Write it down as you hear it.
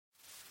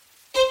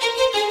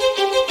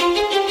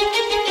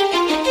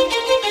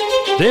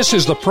This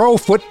is the Pro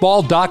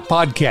Football Doc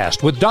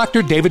Podcast with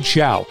Dr. David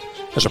Chao.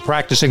 As a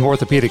practicing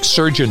orthopedic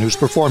surgeon who's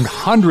performed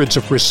hundreds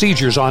of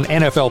procedures on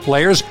NFL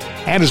players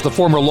and as the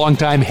former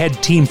longtime head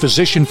team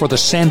physician for the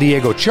San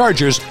Diego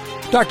Chargers,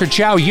 Dr.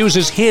 Chao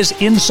uses his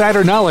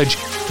insider knowledge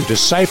to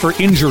decipher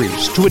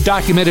injuries to a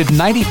documented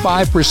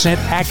 95%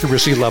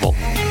 accuracy level.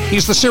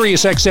 He's the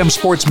SiriusXM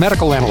sports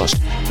medical analyst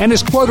and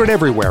is quoted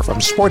everywhere from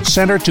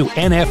SportsCenter to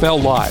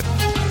NFL Live.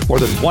 More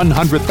than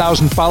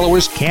 100,000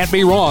 followers can't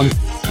be wrong.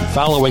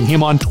 Following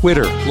him on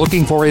Twitter,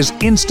 looking for his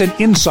instant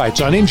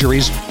insights on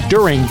injuries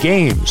during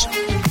games.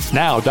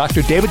 Now,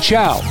 Dr. David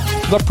Chao,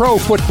 the Pro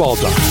Football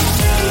Doc.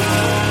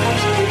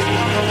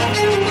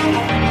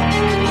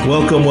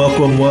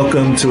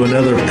 Welcome to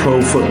another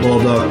Pro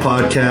Football Doc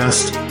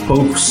podcast,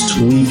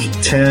 post-Week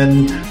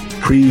 10,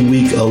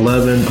 pre-Week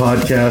 11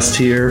 podcast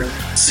here.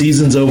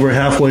 Season's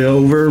halfway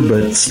over,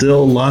 but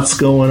still lots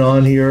going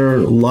on here.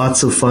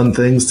 Lots of fun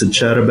things to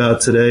chat about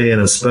today,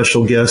 and a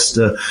special guest,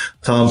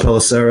 Tom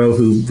Pelissero,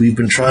 who we've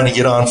been trying to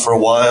get on for a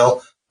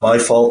while. My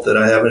fault that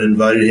I haven't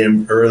invited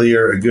him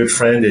earlier. A good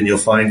friend, and you'll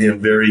find him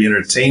very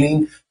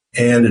entertaining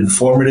and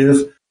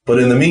informative. But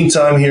in the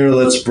meantime here,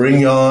 let's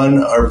bring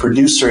on our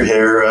producer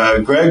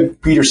here, Greg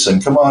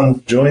Peterson. Come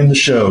on, join the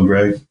show,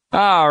 Greg.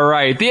 All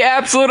right. The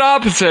absolute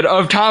opposite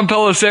of Tom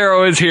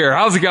Pelissero is here.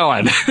 How's it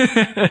going?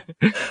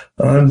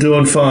 I'm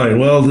doing fine.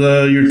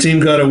 Well, your team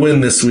got a win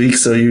this week,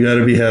 so you got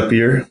to be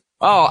happier.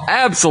 Oh,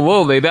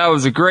 absolutely. That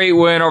was a great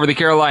win over the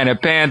Carolina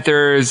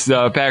Panthers.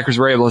 The Packers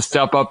were able to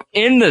step up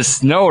in the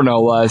snow,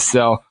 no less.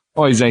 So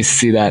always nice to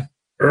see that.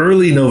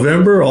 Early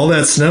November, all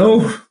that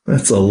snow?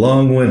 That's a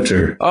long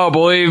winter. Oh,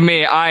 believe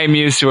me, I am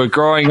used to it.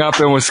 Growing up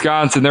in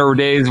Wisconsin, there were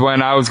days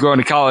when I was going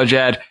to college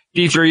at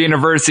D3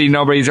 University.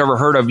 Nobody's ever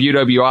heard of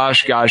UW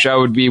Oshkosh. I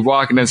would be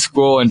walking to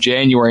school in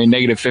January,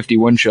 negative 50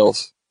 wind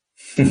chills.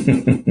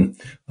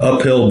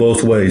 Uphill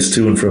both ways,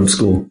 to and from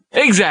school.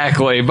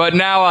 Exactly. But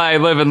now I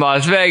live in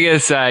Las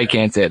Vegas. I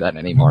can't say that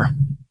anymore.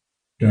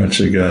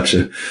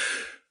 Gotcha.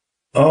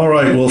 All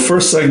right. Well,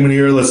 first segment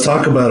here, let's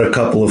talk about a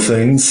couple of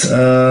things.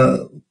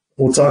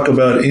 We'll talk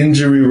about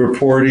injury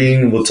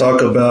reporting. We'll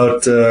talk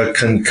about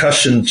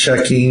concussion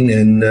checking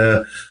and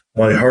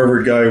my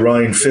Harvard guy,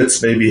 Ryan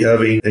Fitz, maybe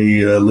having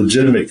a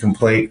legitimate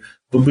complaint.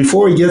 But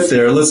before we get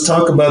there, let's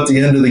talk about the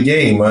end of the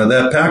game.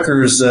 That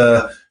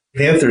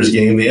Packers-Panthers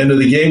game, the end of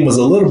the game was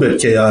a little bit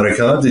chaotic,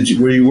 huh?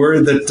 Were you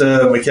worried that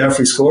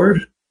McCaffrey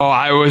scored? Oh,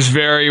 I was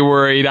very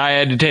worried. I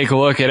had to take a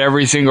look at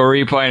every single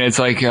replay, and it's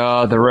like,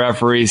 the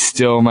referee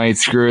still might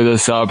screw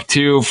this up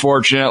too.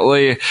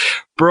 Fortunately,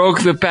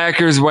 broke the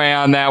Packers' way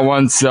on that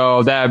one,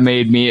 so that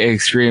made me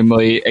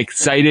extremely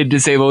excited, to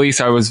say the least.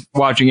 I was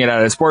watching it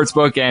at a sports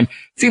book, and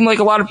it seemed like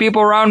a lot of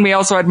people around me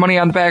also had money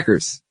on the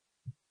Packers.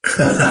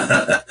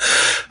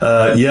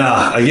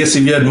 Yeah, I guess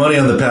if you had money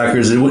on the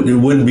Packers, it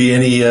wouldn't be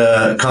any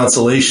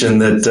consolation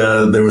that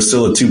there was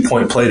still a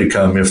 2-point play to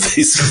come if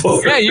they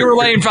scored. Yeah, you were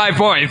laying 5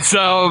 points,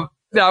 so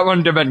that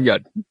wouldn't have been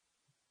good.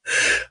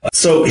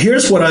 So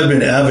here's what I've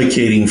been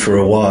advocating for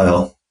a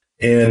while.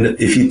 And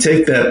if you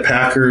take that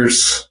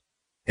Packers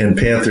and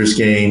Panthers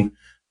game,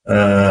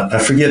 I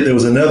forget, there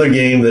was another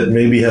game that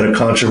maybe had a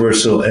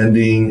controversial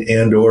ending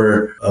and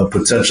or a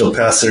potential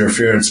pass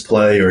interference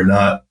play or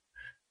not.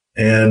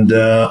 And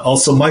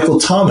also Michael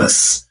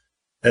Thomas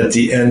at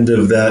the end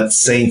of that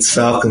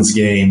Saints-Falcons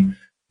game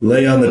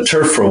lay on the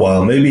turf for a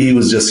while. Maybe he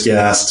was just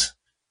gassed.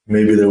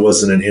 Maybe there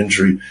wasn't an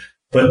injury.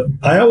 But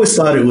I always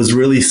thought it was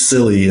really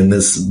silly in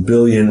this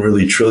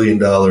really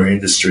trillion-dollar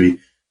industry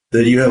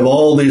that you have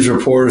all these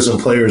reporters and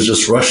players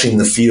just rushing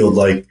the field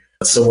like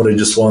someone had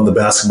just won the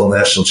basketball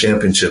national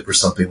championship or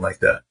something like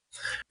that.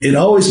 It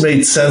always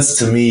made sense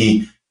to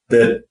me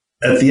that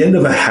at the end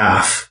of a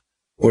half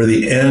or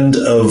the end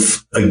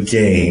of a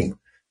game,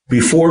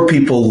 before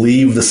people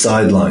leave the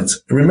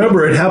sidelines.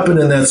 Remember, it happened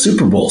in that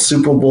Super Bowl,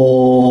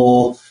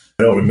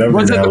 I don't remember.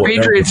 Was it the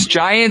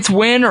Patriots-Giants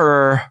win,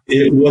 or?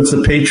 It was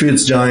the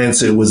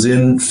Patriots-Giants. It was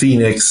in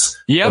Phoenix,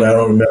 yep. But I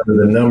don't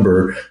remember the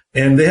number.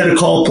 And they had to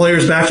call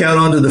players back out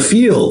onto the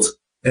field,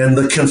 and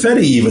the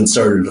confetti even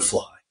started to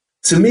fly.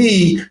 To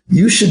me,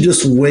 you should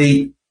just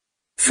wait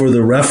for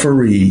the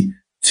referee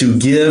to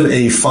give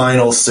a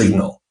final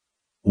signal.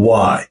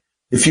 Why?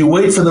 If you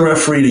wait for the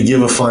referee to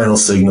give a final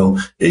signal,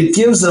 it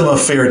gives them a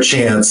fair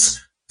chance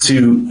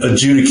to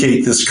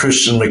adjudicate this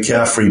Christian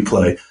McCaffrey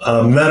play.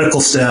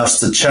 Medical staffs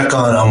to check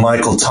on a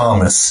Michael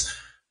Thomas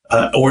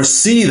or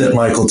see that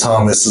Michael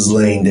Thomas is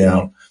laying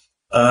down.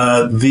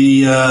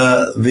 The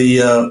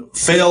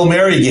Fail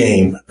Mary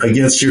game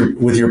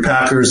with your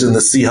Packers and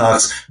the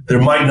Seahawks, there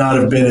might not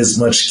have been as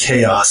much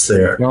chaos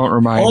there. Don't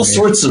remind me. All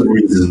sorts of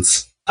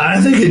reasons. I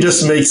think it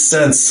just makes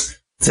sense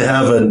to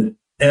have an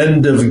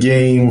end of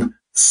game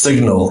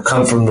signal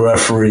come from the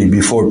referee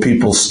before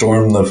people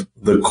storm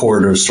the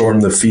court or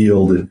storm the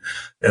field and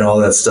all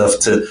that stuff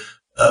to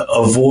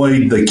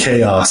avoid the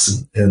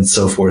chaos and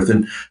so forth.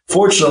 And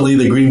fortunately,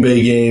 the Green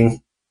Bay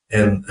game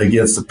and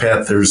against the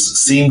Panthers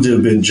seemed to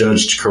have been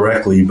judged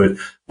correctly. But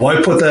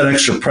why put that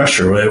extra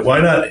pressure, right? Why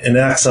not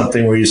enact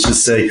something where you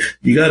just say,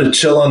 you got to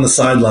chill on the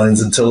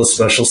sidelines until a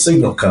special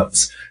signal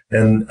comes?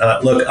 And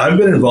look, I've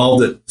been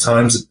involved at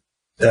times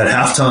at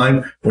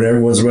halftime when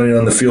everyone's running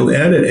on the field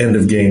and at end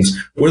of games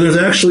where there's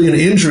actually an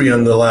injury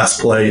on the last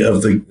play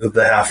of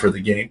the half or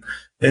the game.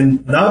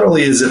 And not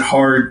only is it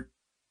hard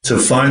to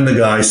find the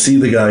guy, see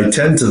the guy,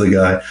 tend to the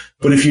guy,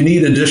 but if you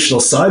need additional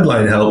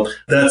sideline help,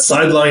 that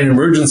sideline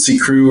emergency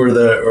crew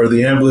or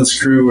the ambulance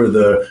crew or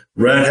the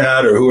Red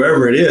Hat or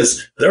whoever it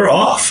is, they're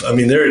off. I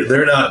mean,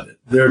 they're not,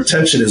 their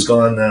attention has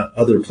gone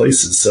other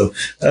places. So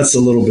that's a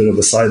little bit of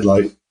a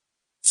sidelight.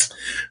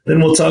 Then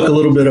we'll talk a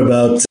little bit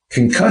about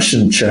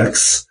concussion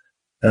checks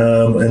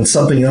and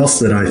something else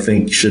that I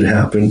think should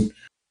happen.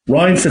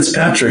 Ryan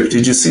Fitzpatrick,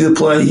 did you see the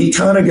play? He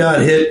kind of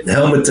got hit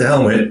helmet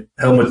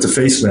to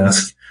face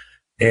mask,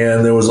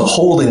 and there was a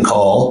holding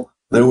call.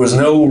 There was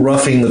no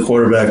roughing the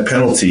quarterback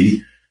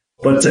penalty,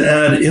 but to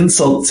add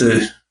insult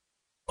to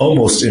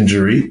almost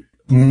injury,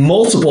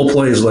 multiple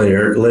plays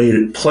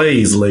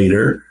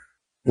later,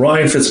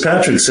 Ryan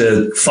Fitzpatrick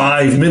said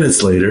 5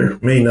 minutes later,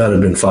 may not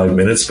have been 5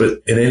 minutes,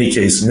 but in any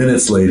case,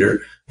 minutes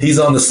later, he's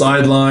on the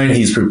sideline,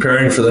 he's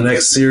preparing for the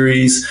next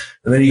series,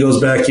 and then he goes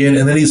back in,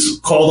 and then he's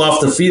called off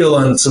the field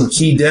on some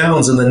key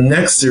downs in the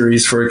next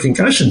series for a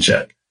concussion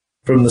check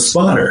from the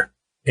spotter.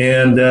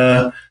 And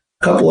a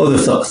couple other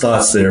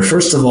thoughts there.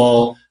 First of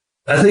all,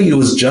 I think it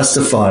was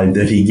justified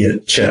that he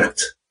get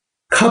checked.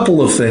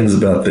 Couple of things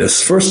about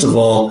this. First of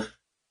all,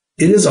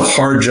 it is a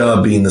hard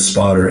job being the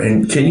spotter.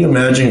 And can you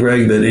imagine,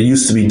 Greg, that it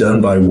used to be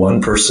done by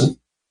one person?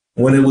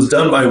 When it was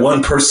done by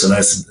one person,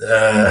 I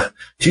said,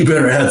 you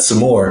better add some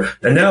more.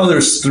 And now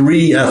there's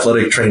 3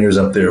 athletic trainers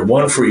up there,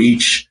 one for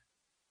each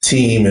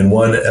team and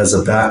one as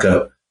a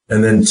backup,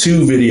 and then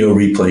 2 video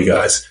replay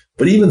guys.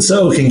 But even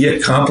so, it can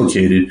get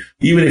complicated.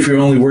 Even if you're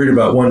only worried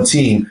about one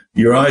team,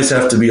 your eyes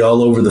have to be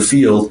all over the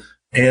field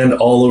and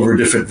all over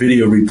different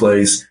video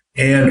replays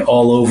and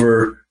all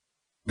over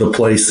the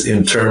place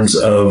in terms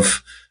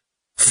of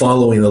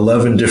following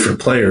 11 different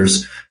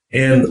players.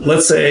 And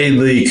let's say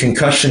the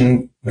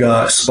concussion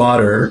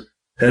spotter,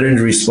 head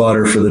injury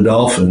spotter for the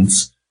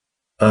Dolphins,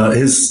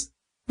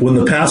 when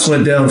the pass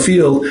went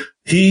downfield,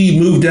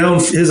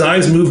 his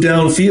eyes moved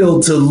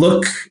downfield to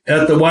look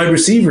at the wide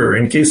receiver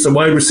in case the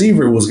wide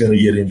receiver was going to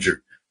get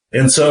injured.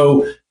 And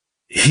so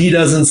he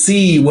doesn't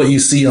see what you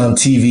see on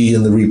TV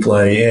in the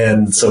replay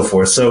and so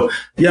forth. So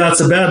yeah,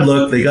 it's a bad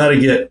look. They got to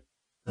get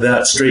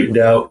that straightened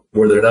out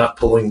where they're not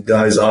pulling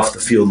guys off the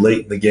field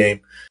late in the game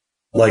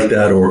like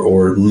that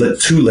or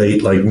too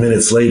late, like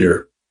minutes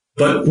later.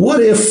 But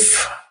what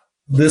if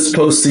this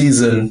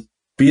postseason,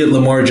 be it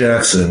Lamar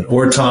Jackson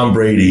or Tom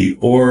Brady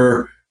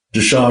or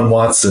Deshaun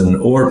Watson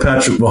or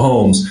Patrick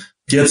Mahomes,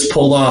 gets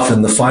pulled off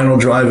in the final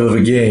drive of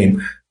a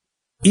game,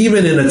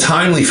 even in a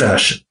timely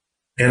fashion,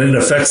 and it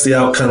affects the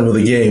outcome of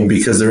the game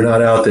because they're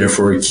not out there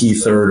for a key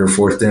third or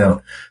fourth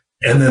down,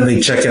 and then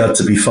they check out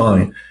to be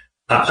fine.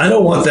 I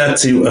don't want that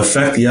to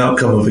affect the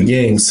outcome of a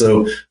game,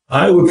 so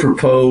I would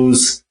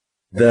propose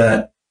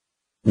that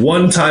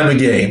one time a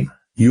game,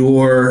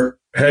 your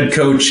head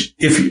coach,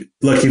 if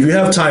you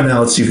have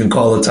timeouts, you can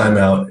call a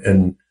timeout,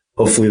 and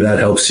hopefully that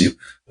helps you.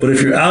 But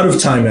if you're out of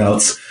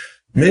timeouts,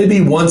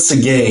 maybe once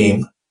a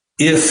game,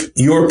 if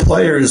your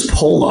player is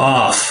pulled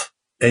off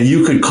and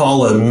you could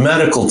call a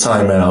medical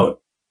timeout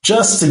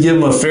just to give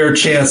him a fair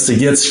chance to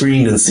get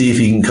screened and see if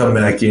he can come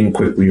back in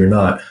quickly or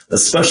not,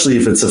 especially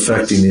if it's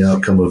affecting the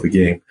outcome of a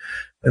game.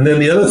 And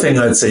then the other thing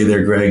I'd say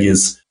there, Greg,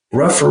 is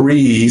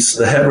referees,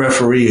 the head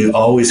referee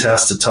always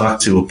has to talk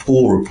to a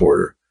pool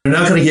reporter. They're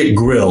not going to get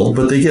grilled,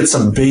 but they get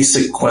some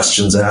basic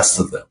questions asked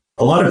of them.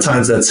 A lot of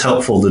times that's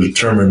helpful to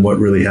determine what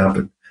really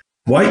happened.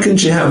 Why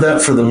couldn't you have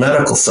that for the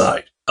medical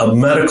side? A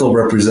medical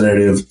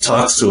representative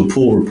talks to a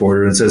pool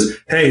reporter and says,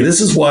 hey,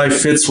 this is why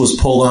Fitz was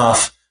pulled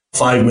off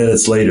 5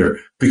 minutes later,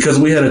 because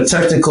we had a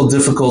technical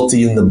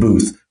difficulty in the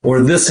booth,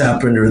 or this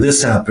happened,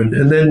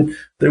 and then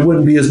there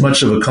wouldn't be as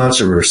much of a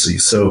controversy.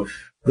 So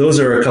those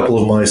are a couple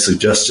of my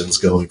suggestions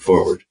going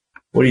forward.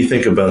 What do you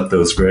think about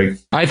those, Greg?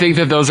 I think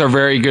that those are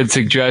very good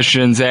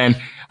suggestions. And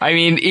I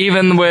mean,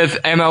 even with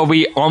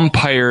MLB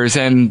umpires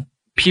and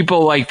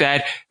people like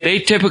that, they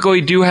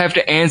typically do have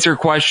to answer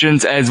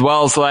questions as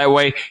well. So that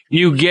way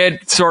you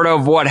get sort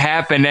of what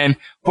happened. And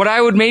what I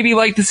would maybe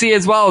like to see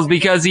as well is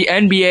because the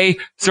NBA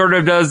sort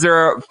of does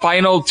their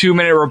final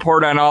 2-minute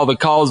report on all the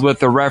calls with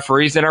the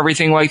referees and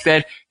everything like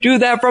that, do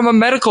that from a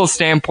medical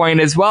standpoint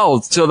as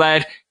well so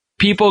that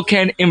people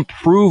can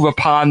improve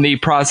upon the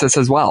process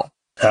as well.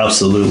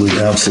 Absolutely,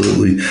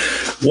 absolutely.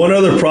 One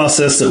other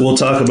process that we'll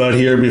talk about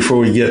here before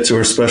we get to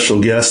our special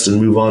guest and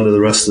move on to the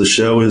rest of the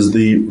show is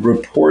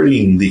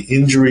the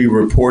injury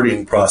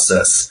reporting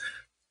process.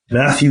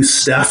 Matthew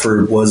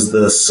Stafford was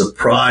the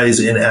surprise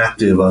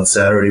inactive on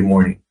Saturday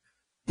morning.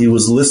 He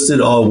was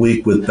listed all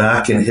week with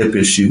back and hip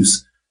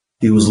issues.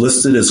 He was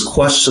listed as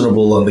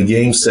questionable on the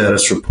game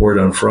status report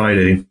on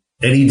Friday,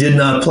 and he did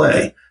not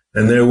play.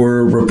 And there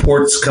were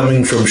reports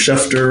coming from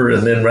Schefter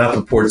and then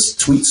Rappaport's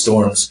tweet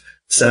storms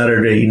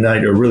Saturday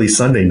night, or really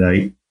Sunday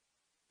night,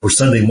 or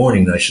Sunday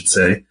morning, I should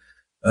say,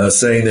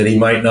 saying that he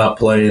might not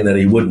play and that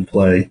he wouldn't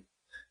play.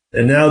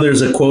 And now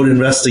there's a, quote,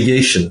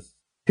 investigation.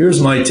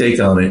 Here's my take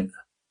on it.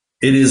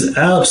 It is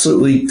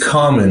absolutely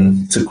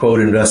common to, quote,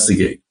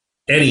 investigate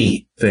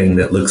anything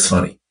that looks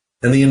funny.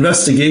 And the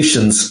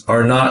investigations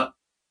are not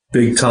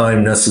big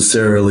time,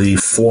 necessarily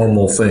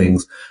formal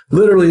things.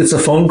 Literally, it's a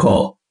phone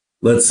call,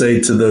 let's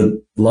say, to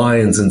the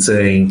Lions and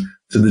saying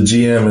to the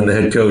GM and the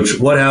head coach,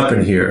 what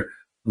happened here?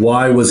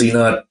 Why was he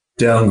not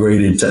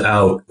downgraded to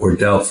out or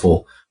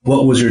doubtful?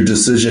 What was your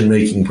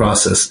decision-making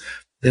process?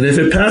 And if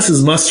it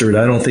passes muster,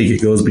 I don't think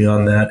it goes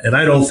beyond that. And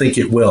I don't think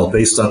it will,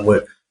 based on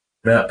what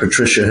Matt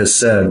Patricia has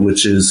said,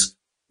 which is,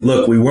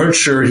 look, we weren't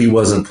sure he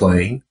wasn't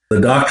playing. The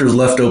doctors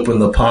left open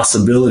the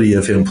possibility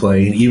of him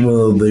playing, even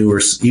though they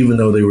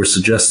were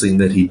suggesting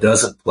that he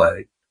doesn't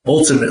play.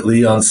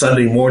 Ultimately, on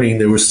Sunday morning,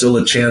 there was still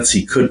a chance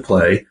he could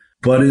play.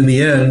 But in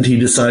the end, he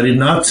decided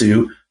not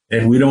to.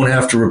 And we don't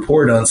have to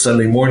report on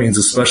Sunday mornings,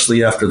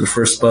 especially after the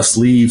first bus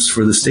leaves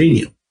for the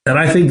stadium. And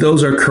I think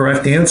those are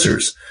correct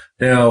answers.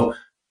 Now,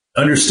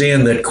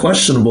 understand that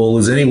questionable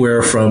is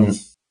anywhere from,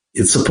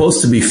 it's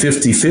supposed to be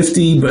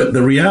 50-50, but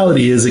the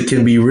reality is it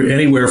can be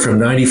anywhere from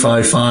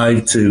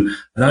 95.5 to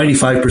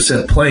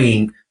 95%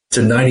 playing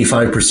to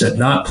 95%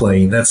 not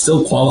playing. That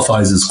still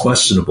qualifies as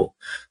questionable.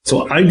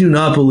 So I do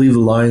not believe the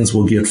Lions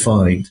will get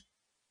fined.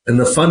 And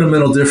the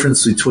fundamental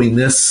difference between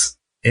this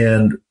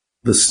and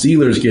the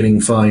Steelers getting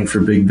fined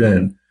for Big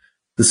Ben,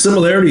 the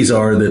similarities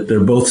are that they're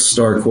both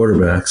star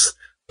quarterbacks.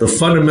 The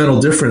fundamental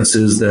difference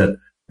is that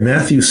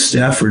Matthew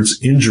Stafford's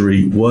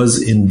injury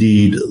was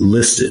indeed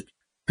listed.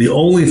 The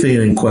only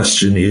thing in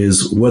question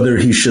is whether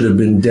he should have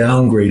been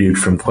downgraded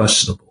from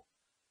questionable.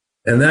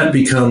 And that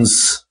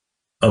becomes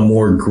a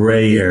more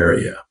gray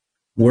area.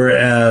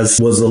 Whereas,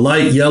 was the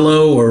light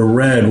yellow or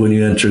red when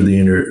you enter the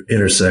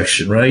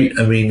intersection, right?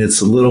 I mean,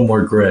 it's a little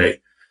more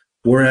gray.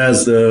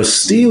 Whereas the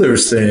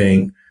Steelers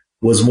thing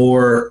was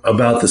more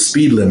about the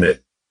speed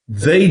limit.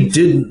 They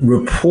didn't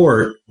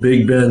report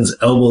Big Ben's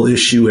elbow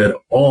issue at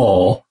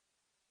all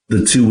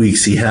the 2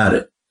 weeks he had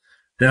it.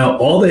 Now,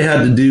 all they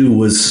had to do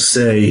was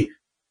say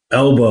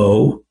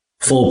elbow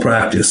full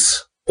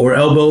practice or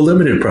elbow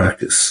limited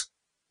practice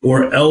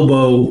or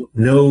elbow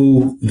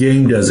no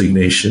game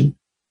designation,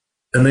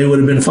 and they would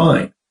have been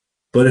fine.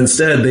 But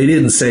instead, they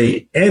didn't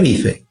say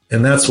anything,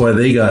 and that's why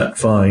they got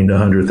fined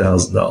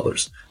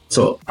 $100,000.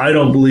 So I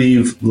don't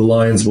believe the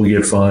Lions will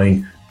get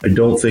fined. I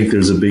don't think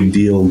there's a big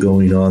deal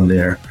going on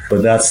there,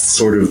 but that's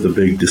sort of the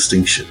big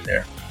distinction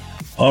there.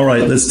 All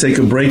right, let's take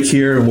a break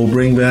here, and we'll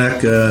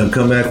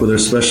come back with our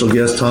special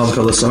guest, Tom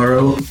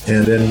Pelissero,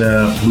 and then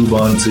move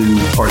on to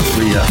part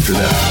 3 after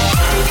that.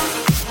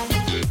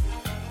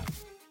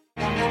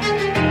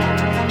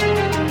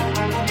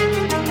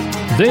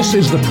 This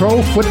is the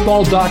Pro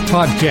Football Doc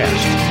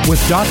Podcast with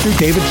Dr.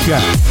 David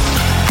Schapp.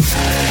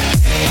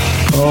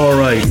 All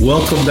right,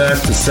 welcome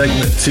back to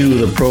segment 2 of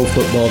the Pro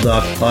Football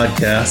Doc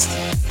Podcast.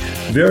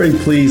 Very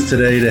pleased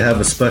today to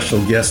have a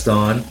special guest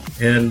on,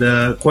 and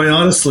quite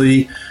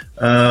honestly,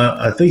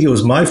 I think it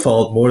was my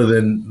fault more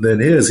than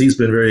his. He's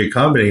been very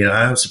accommodating.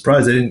 I'm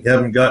surprised I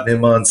haven't gotten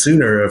him on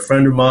sooner. A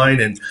friend of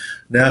mine and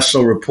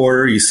national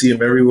reporter, you see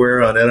him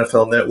everywhere on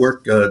NFL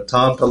Network,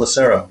 Tom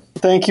Pelissero.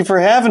 Thank you for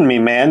having me,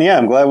 man. Yeah,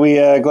 I'm glad we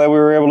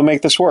were able to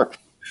make this work.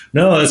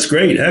 No, that's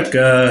great. Heck,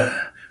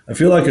 I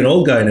feel like an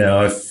old guy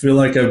now. I feel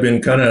like I've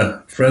been kind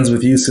of friends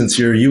with you since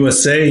your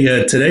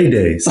USA Today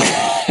days.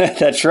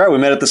 That's right. We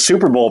met at the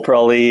Super Bowl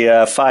probably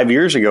 5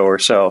 years ago or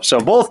so. So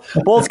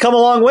both come a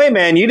long way,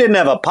 man. You didn't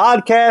have a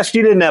podcast.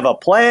 You didn't have a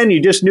plan.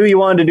 You just knew you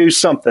wanted to do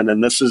something.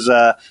 And this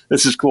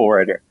is cool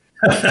right here.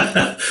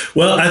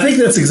 Well, I think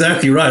that's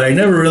exactly right. I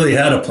never really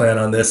had a plan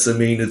on this. I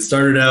mean, it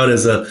started out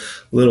as a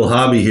little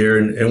hobby here.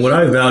 And what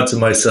I vowed to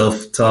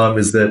myself, Tom,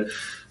 is that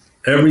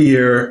every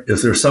year,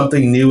 if there's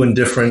something new and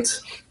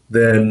different,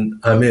 then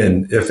I'm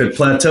in. If it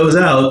plateaus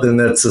out, then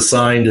that's a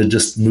sign to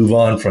just move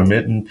on from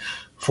it. And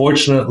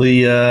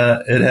fortunately,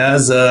 it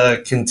has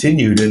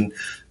continued. And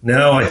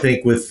now I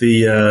think with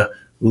the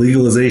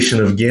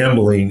legalization of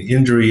gambling,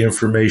 injury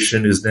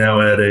information is now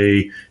at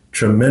a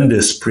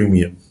tremendous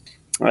premium.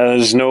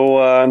 There's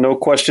no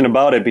question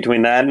about it.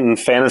 Between that and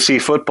fantasy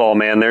football,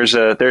 man, there's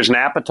an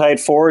appetite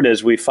for it,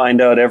 as we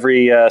find out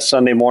every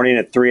Sunday morning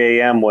at 3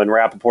 a.m. when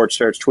Rappaport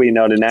starts tweeting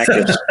out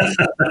inactives.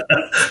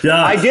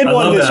 Yeah, I did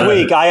one this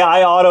week.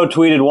 I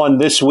auto-tweeted one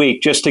this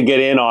week just to get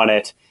in on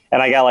it,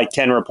 and I got like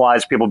 10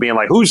 replies, people being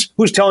like,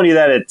 who's telling you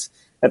that it's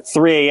at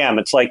 3 a.m.?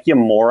 It's like, you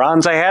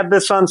morons, I had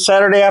this on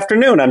Saturday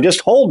afternoon. I'm just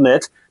holding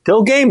it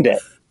till game day.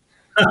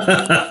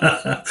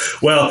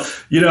 Well,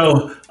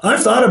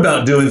 I've thought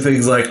about doing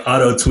things like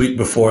auto tweet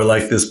before,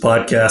 like this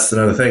podcast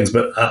and other things,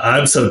 but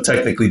I'm so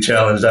technically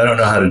challenged, I don't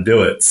know how to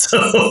do it.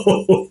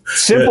 So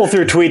simple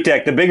through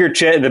TweetDeck.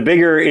 The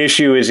bigger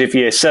issue is if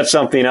you set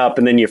something up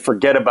and then you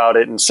forget about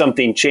it and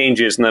something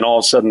changes and then all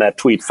of a sudden that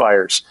tweet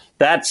fires.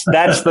 That's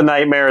the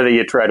nightmare that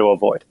you try to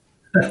avoid.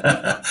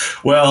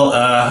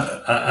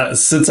 Well,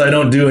 since I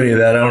don't do any of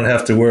that, I don't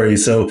have to worry.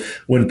 So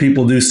when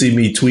people do see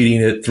me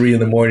tweeting at 3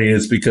 a.m,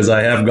 it's because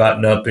I have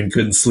gotten up and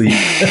couldn't sleep,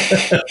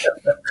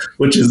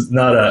 which is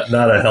not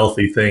a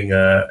healthy thing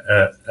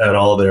at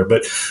all there.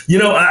 But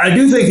I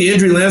do think the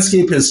injury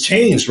landscape has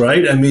changed,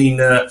 right? I mean,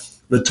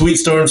 the tweet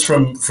storms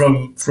from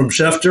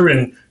Schefter,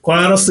 and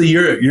quite honestly,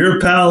 your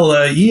pal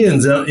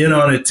Ian's in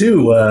on it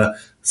too.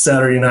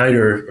 Saturday night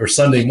or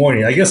Sunday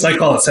morning. I guess I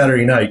call it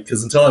Saturday night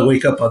because until I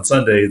wake up on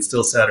Sunday, it's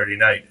still Saturday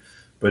night.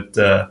 But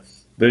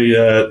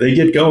they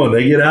get going,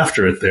 they get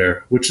after it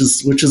there, which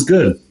is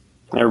good.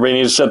 Everybody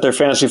needs to set their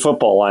fantasy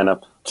football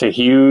lineup. It's a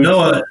huge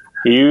business.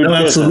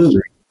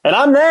 Absolutely. And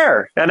I'm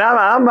there, and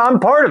I'm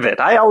part of it.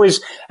 I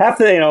always have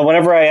to,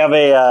 whenever I have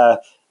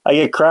I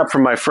get crap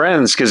from my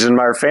friends because in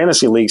my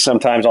fantasy league,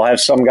 sometimes I'll have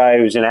some guy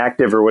who's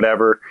inactive or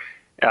whatever.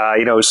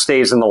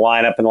 Stays in the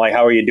lineup and like,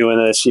 how are you doing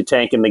this? You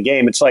tanking the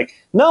game. It's like,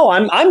 no,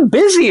 I'm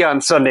busy on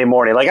Sunday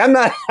morning. Like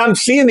I'm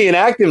seeing the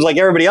inactives like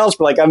everybody else,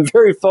 but like I'm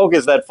very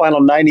focused that final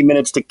 90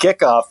 minutes to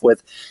kick off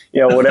with,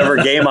 whatever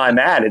game I'm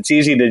at. It's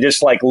easy to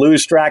just like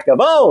lose track of,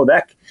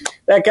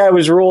 that guy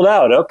was ruled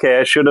out. Okay.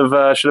 I should have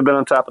been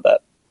on top of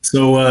that.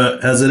 So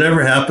has it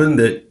ever happened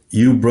that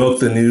you broke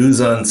the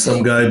news on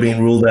some guy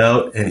being ruled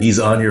out and he's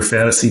on your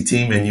fantasy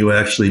team and you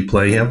actually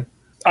play him?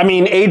 I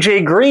mean,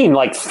 AJ Green,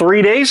 like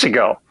 3 days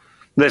ago.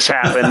 This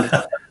happened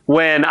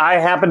when I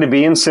happened to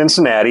be in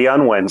Cincinnati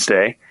on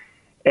Wednesday,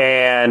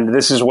 and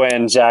this is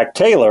when Zach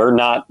Taylor,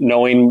 not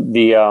knowing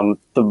the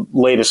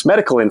latest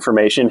medical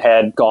information,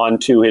 had gone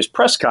to his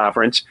press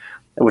conference,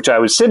 which I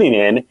was sitting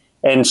in,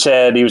 and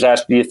said, he was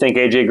asked, do you think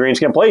AJ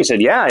Green's going to play? He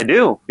said, yeah, I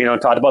do.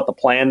 Talked about the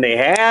plan they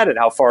had and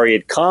how far he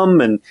had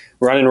come and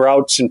running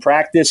routes in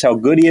practice, how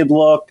good he had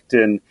looked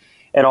and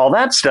all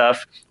that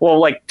stuff. Well,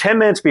 like 10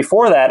 minutes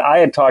before that, I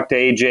had talked to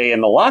AJ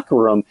in the locker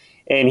room,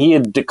 and he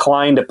had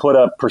declined to put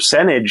a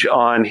percentage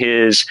on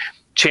his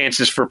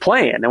chances for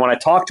playing. And when I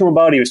talked to him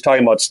about it, he was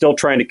talking about still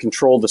trying to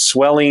control the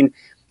swelling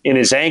in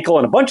his ankle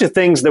and a bunch of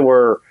things that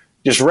were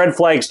just red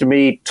flags to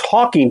me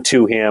talking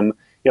to him,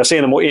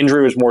 saying the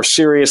injury was more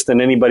serious than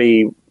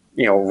anybody,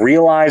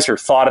 realized or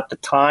thought at the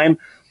time.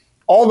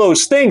 All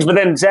those things. But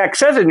then Zach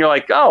says it and you're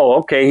like, oh,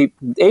 okay,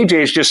 AJ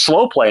is just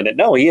slow playing it.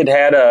 No, he had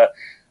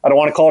I don't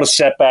want to call it a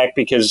setback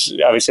because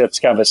obviously that's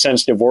kind of a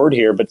sensitive word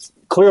here, but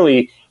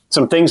clearly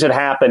some things had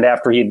happened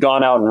after he'd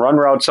gone out and run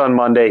routes on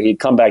Monday. He'd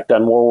come back,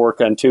 done more work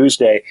on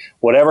Tuesday.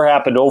 Whatever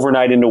happened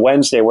overnight into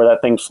Wednesday where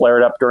that thing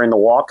flared up during the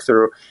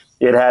walkthrough,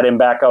 it had him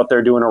back out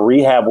there doing a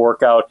rehab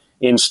workout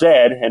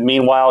instead. And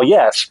meanwhile,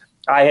 yes,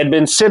 I had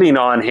been sitting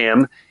on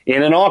him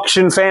in an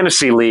auction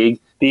fantasy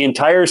league the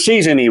entire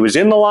season. He was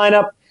in the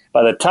lineup.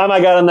 By the time I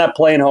got on that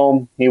plane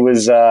home, he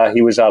was out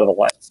of the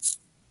lineup.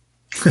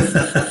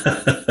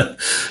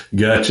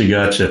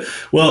 Gotcha.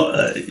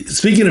 Well,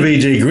 speaking of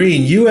AJ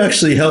Green, you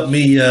actually helped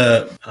me,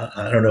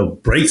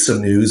 break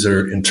some news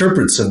or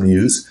interpret some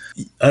news.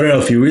 I don't know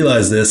if you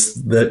realize this,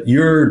 that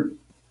your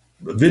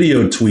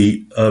video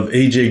tweet of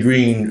AJ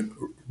Green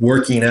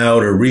working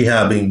out or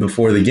rehabbing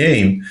before the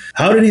game,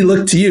 how did he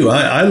look to you?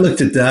 I looked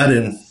at that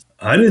and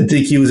I didn't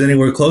think he was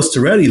anywhere close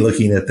to ready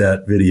looking at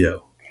that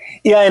video.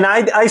 Yeah, and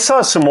I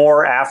saw some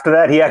more after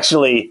that. He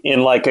actually,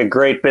 in like a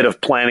great bit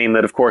of planning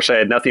that, of course, I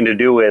had nothing to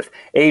do with,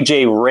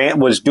 AJ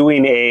was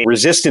doing a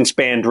resistance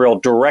band drill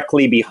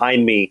directly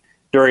behind me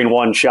during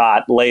one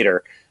shot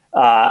later.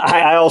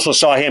 I also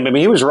saw him. I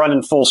mean, he was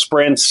running full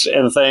sprints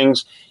and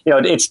things.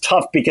 It's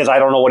tough because I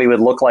don't know what he would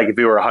look like if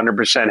he were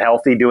 100%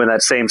 healthy doing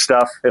that same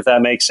stuff, if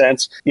that makes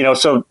sense.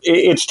 So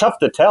it's tough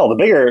to tell. The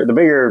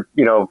bigger,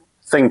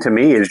 thing to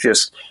me is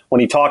just when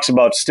he talks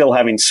about still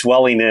having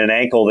swelling in an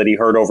ankle that he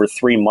hurt over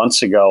 3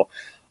 months ago.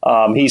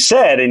 He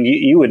said, and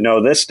you would know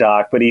this,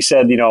 Doc, but he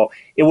said,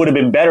 it would have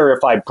been better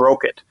if I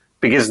broke it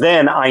because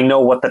then I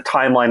know what the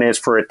timeline is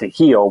for it to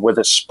heal. With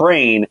a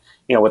sprain,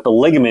 with the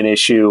ligament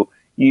issue,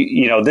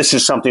 this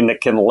is something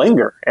that can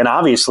linger. And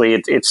obviously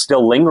it's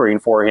still lingering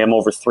for him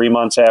over 3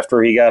 months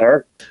after he got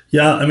hurt.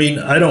 Yeah, I mean,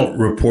 I don't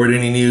report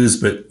any news,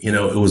 but,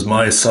 it was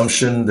my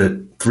assumption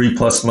that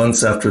 3+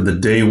 months after the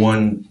day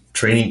one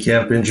training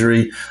camp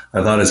injury,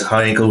 I thought his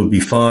high ankle would be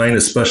fine,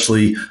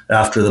 especially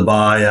after the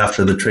bye,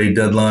 after the trade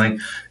deadline.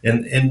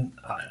 And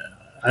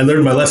I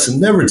learned my lesson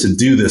never to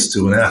do this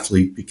to an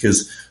athlete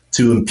because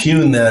to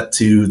impugn that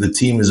to the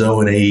team is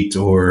 0-8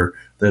 or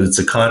that it's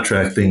a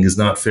contract thing is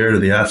not fair to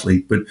the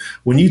athlete. But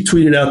when you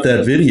tweeted out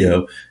that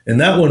video,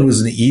 and that one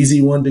was an easy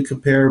one to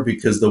compare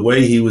because the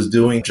way he was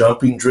doing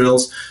jumping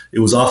drills, it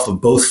was off of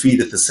both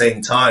feet at the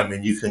same time,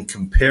 and you can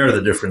compare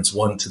the difference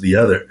one to the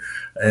other.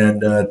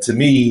 And to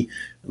me,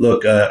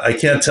 look, I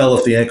can't tell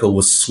if the ankle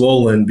was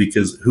swollen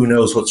because who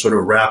knows what sort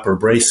of wrap or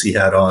brace he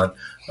had on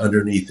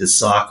underneath his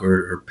sock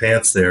or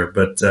pants there.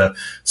 But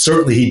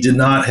certainly he did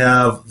not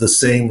have the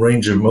same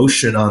range of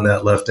motion on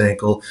that left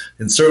ankle.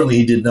 And certainly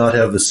he did not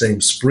have the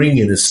same spring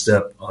in his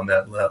step on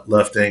that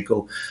left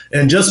ankle.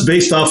 And just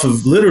based off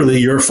of literally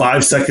your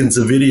 5 seconds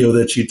of video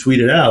that you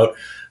tweeted out,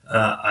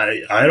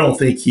 I don't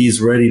think he's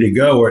ready to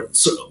go.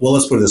 Well,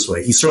 let's put it this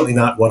way. He's certainly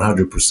not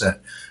 100%.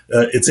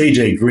 It's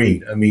AJ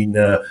Green. I mean,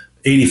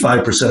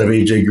 85% of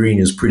AJ Green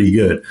is pretty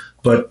good.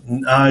 But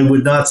I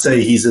would not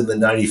say he's in the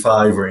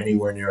 95 or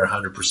anywhere near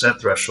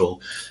 100%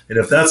 threshold. And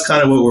if that's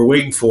kind of what we're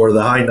waiting for,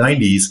 the high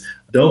 90s,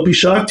 don't be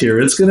shocked here.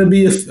 It's going to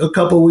be a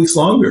couple of weeks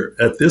longer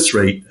at this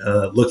rate,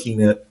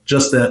 looking at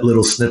just that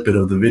little snippet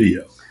of the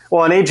video.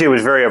 Well, and AJ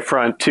was very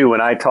upfront, too,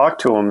 when I talked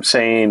to him,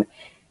 saying,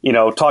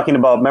 talking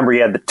about, remember, he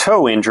had the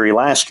toe injury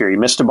last year. He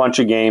missed a bunch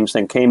of games,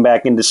 then came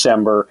back in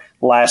December,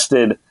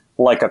 lasted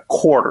like a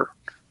quarter.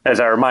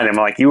 As I reminded him,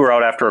 like, you were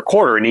out after a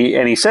quarter. And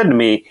he said to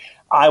me,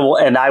 I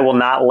will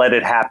not let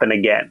it happen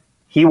again.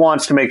 He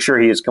wants to make sure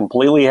he is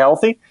completely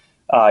healthy.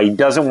 He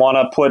doesn't want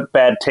to put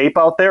bad tape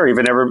out there,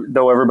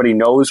 though everybody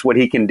knows what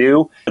he can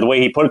do. The way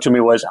he put it to me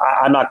was,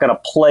 I'm not going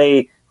to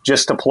play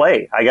just to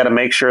play. I got to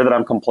make sure that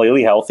I'm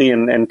completely healthy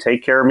and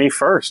take care of me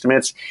first. I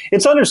mean,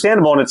 it's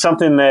understandable, and it's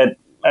something that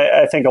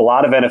I think a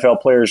lot of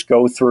NFL players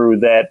go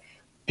through that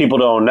people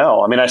don't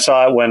know. I mean, I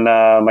saw it when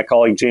my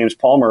colleague James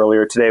Palmer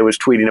earlier today was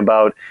tweeting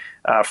about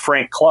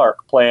Frank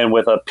Clark playing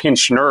with a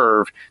pinched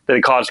nerve that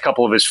had caused a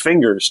couple of his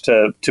fingers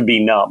to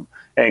be numb.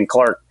 And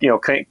Clark,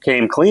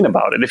 came clean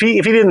about it. If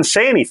he didn't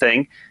say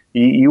anything,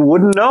 you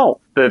wouldn't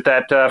know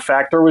that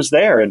factor was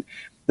there. And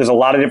there's a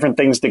lot of different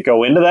things that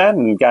go into that,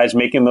 and guys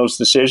making those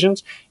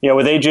decisions.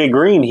 With AJ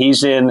Green,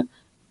 he's in,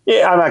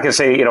 I'm not going to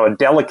say, a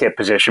delicate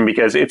position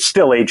because it's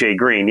still AJ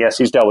Green. Yes,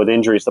 he's dealt with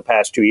injuries the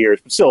past 2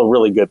 years, but still a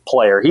really good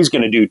player. He's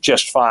going to do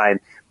just fine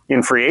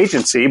in free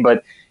agency.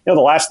 But, the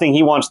last thing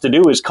he wants to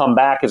do is come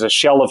back as a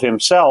shell of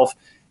himself.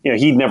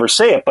 He'd never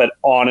say it, but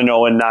on an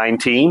 0-9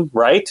 team,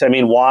 right? I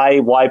mean,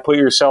 why put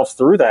yourself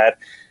through that?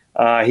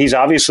 He's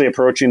obviously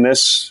approaching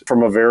this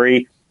from a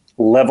very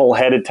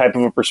level-headed type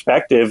of a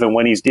perspective, and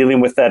when he's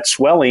dealing with that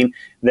swelling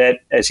that,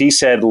 as he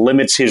said,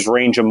 limits his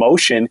range of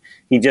motion,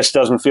 he just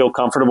doesn't feel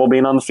comfortable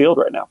being on the field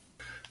right now.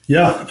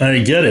 Yeah, I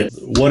get it.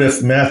 What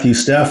if Matthew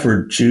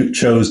Stafford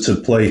chose to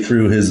play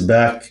through his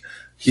back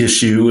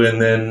issue,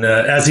 and then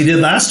as he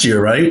did last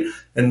year, right?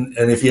 And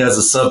if he has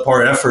a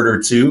subpar effort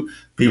or two,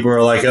 people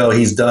are like, oh,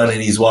 he's done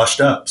and he's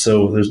washed up.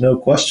 So there's no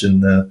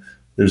question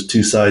there's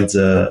two sides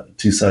of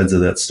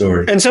that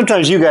story. And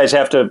sometimes you guys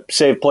have to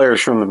save players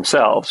from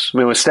themselves. I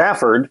mean, with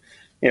Stafford,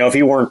 if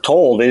he weren't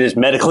told it is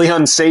medically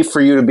unsafe for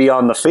you to be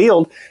on the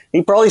field,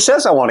 he probably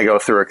says, I want to go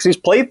through it because he's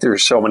played through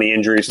so many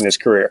injuries in his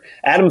career.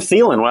 Adam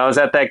Thielen, when I was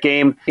at that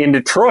game in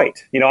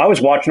Detroit, I was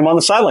watching him on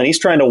the sideline. He's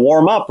trying to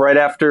warm up right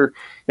after,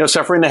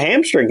 suffering the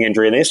hamstring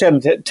injury. And they just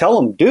had to tell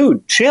him,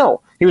 dude,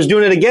 chill. He was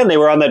doing it again. They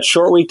were on that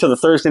short week to the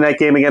Thursday night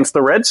game against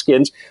the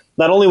Redskins.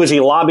 Not only was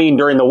he lobbying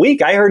during the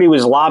week, I heard he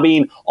was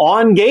lobbying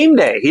on game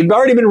day. He'd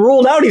already been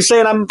ruled out. He's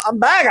saying, I'm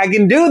back. I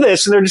can do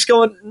this. And they're just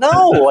going,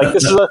 no, like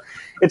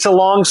it's a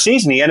long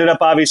season. He ended up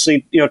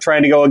obviously,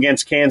 trying to go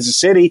against Kansas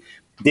City.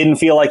 Didn't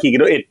feel like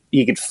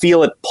he could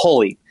feel it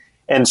pulling.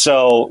 And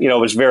so, it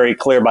was very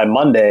clear by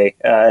Monday,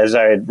 as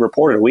I had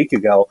reported a week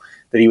ago,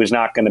 that he was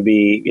not going to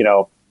be,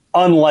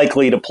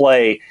 unlikely to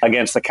play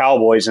against the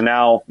Cowboys. And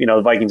now,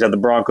 the Vikings have the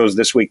Broncos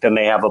this week, then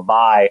they have a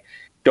bye.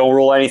 Don't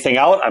rule anything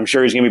out. I'm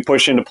sure he's going to be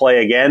pushing to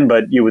play again,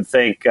 but you would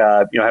think,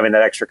 having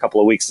that extra couple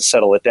of weeks to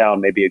settle it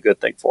down may be a good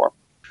thing for him.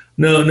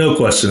 No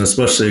question,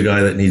 especially a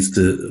guy that needs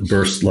to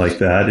burst like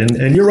that.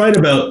 And you're right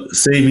about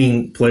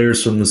saving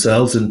players from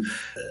themselves. And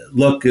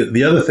look,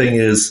 the other thing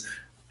is,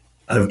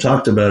 I've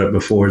talked about it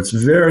before, it's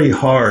very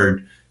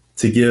hard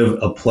to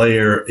give a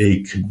player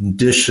a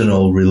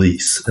conditional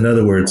release. In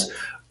other words,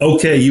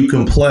 okay, you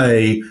can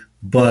play,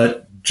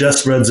 but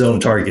just red zone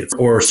targets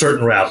or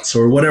certain routes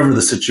or whatever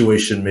the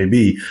situation may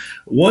be.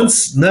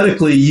 Once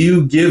medically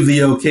you give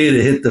the okay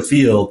to hit the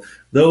field,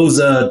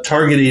 those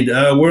targeted,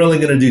 we're only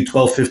going to do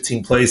 12,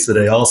 15 plays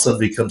today, all of a sudden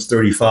becomes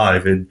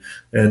 35,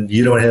 and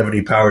you don't have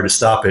any power to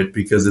stop it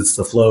because it's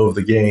the flow of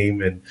the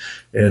game.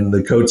 And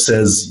the coach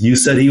says, you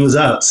said he was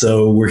up,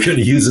 so we're going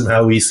to use him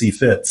how we see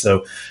fit.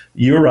 So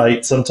you're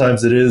right.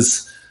 Sometimes it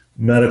is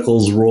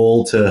medical's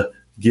role to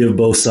give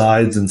both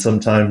sides and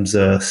sometimes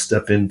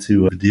step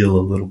into the deal a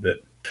little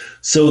bit.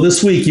 So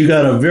this week you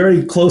got a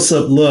very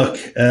close-up look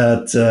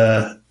at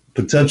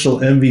potential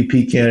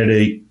MVP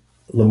candidate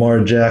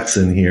Lamar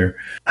Jackson here.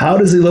 How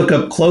does he look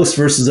up close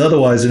versus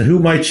otherwise, and who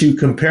might you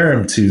compare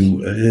him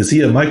to? Is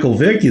he a Michael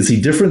Vick? Is he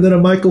different than a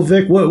Michael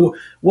Vick?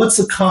 What's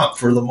the comp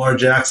for Lamar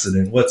Jackson,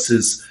 and what's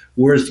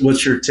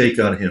your take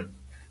on him?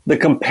 The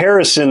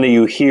comparison that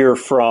you hear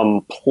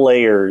from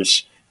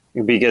players,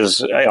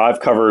 because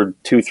I've covered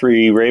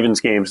 2-3 Ravens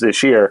games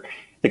this year,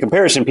 the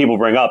comparison people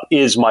bring up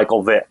is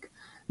Michael Vick.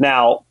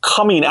 Now,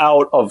 coming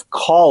out of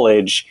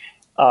college,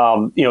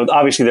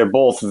 obviously they're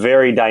both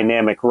very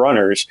dynamic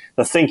runners.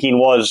 The thinking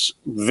was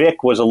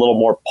Vick was a little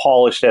more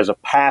polished as a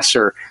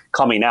passer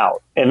coming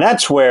out. And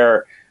that's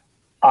where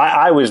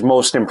I was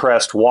most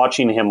impressed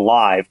watching him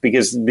live,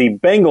 because the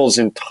Bengals'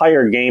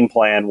 entire game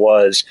plan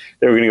was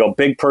they were going to go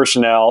big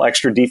personnel,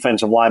 extra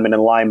defensive linemen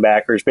and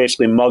linebackers,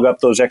 basically mug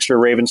up those extra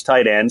Ravens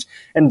tight ends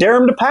and dare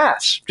them to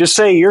pass. Just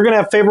say, you're going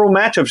to have favorable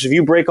matchups. If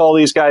you break all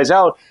these guys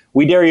out,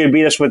 we dare you to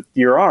beat us with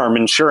your arm.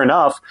 And sure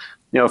enough,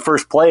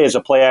 first play is a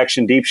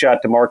play-action deep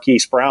shot to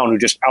Marquise Brown, who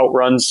just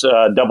outruns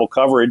double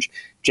coverage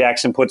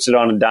Jackson puts it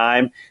on a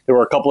dime. There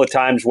were a couple of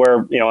times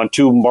where, on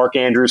 2 Mark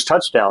Andrews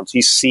touchdowns,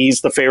 he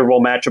sees the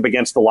favorable matchup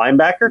against the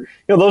linebacker.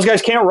 Those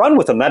guys can't run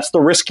with him. That's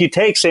the risk you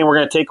take, saying we're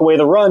going to take away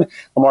the run.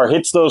 Lamar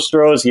hits those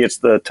throws. He hits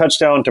the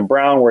touchdown to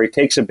Brown where he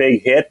takes a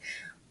big hit.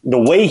 The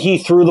way he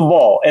threw the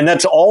ball, and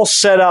that's all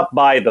set up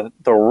by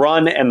the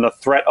run and the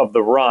threat of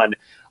the run,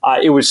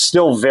 it was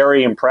still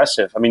very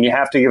impressive. I mean, you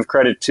have to give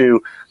credit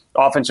to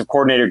offensive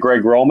coordinator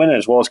Greg Roman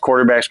as well as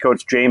quarterbacks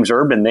coach James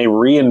Urban. They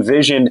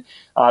re-envisioned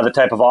the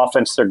type of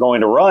offense they're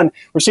going to run.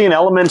 We're seeing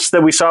elements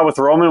that we saw with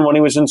Roman when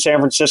he was in San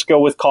Francisco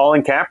with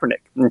Colin Kaepernick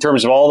in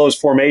terms of all those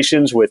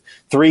formations with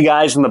 3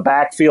 guys in the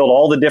backfield,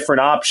 all the different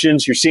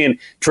options. You're seeing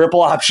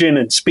triple option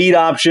and speed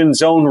option,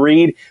 zone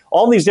read,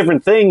 all these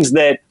different things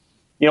that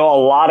a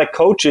lot of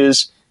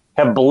coaches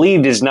have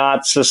believed is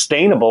not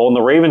sustainable, and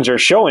the Ravens are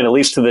showing, at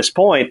least to this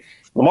point.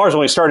 Lamar's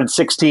only started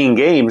 16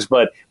 games,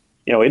 but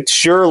it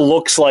sure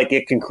looks like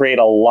it can create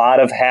a lot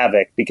of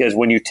havoc because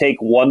when you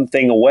take one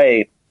thing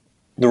away,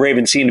 the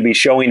Ravens seem to be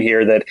showing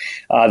here that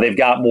they've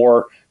got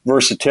more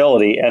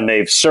versatility, and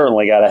they've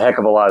certainly got a heck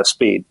of a lot of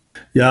speed.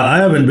 Yeah, I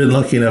haven't been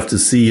lucky enough to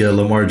see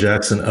Lamar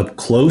Jackson up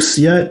close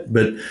yet,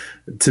 but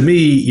to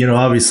me,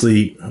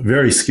 obviously a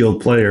very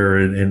skilled player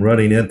in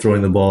running and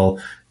throwing the ball.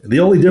 The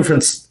only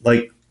difference,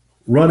 like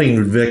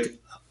running Vic,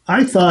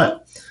 I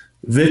thought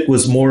Vic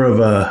was more of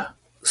a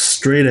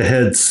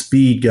straight-ahead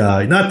speed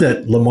guy. Not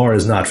that Lamar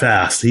is not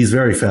fast. He's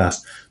very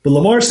fast. But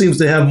Lamar seems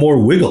to have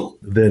more wiggle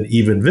than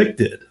even Vic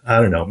did. I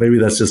don't know. Maybe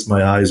that's just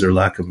my eyes or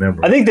lack of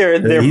memory. I think their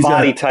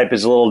body type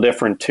is a little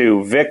different,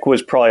 too. Vic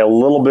was probably a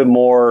little bit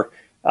more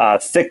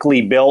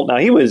thickly built. Now,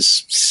 he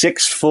was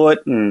 6 foot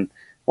and,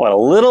 a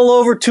little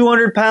over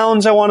 200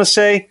 pounds, I want to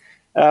say.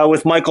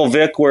 With Michael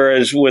Vick,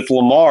 whereas with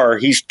Lamar,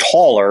 he's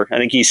taller. I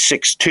think he's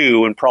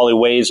 6'2" and probably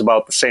weighs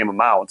about the same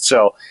amount.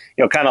 So,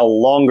 kind of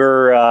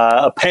longer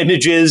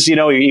appendages.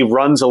 He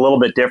runs a little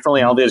bit differently.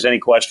 I don't think there's any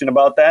question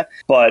about that.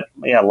 But,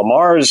 yeah,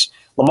 Lamar's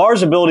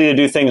ability to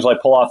do things like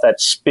pull off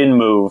that spin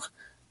move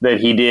that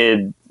he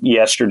did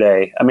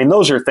yesterday, I mean,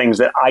 those are things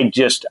that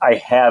I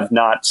have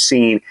not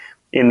seen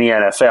in the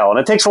NFL. And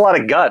it takes a lot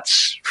of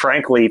guts,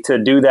 frankly, to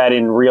do that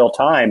in real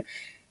time.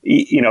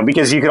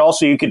 Because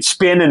you could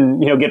spin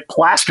and, get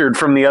plastered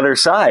from the other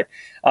side.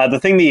 The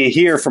thing that you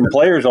hear from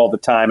players all the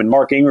time, and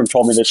Mark Ingram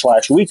told me this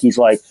last week, he's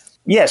like,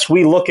 yes,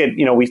 we look at,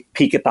 we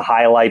peek at the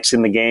highlights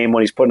in the game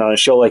when he's putting on a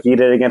show like he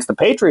did against the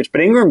Patriots. But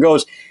Ingram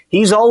goes,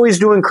 he's always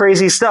doing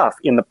crazy stuff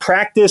in the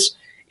practice,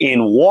 in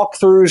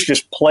walkthroughs,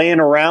 just playing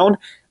around.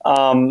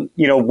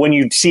 When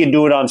you see him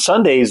do it on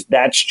Sundays,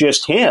 that's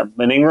just him.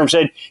 And Ingram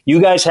said,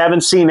 you guys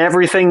haven't seen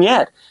everything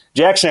yet.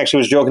 Jackson actually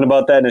was joking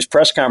about that in his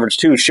press conference,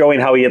 too, showing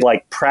how he had,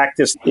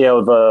 practiced,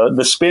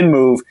 the spin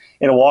move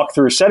in a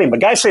walkthrough setting. But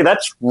guys say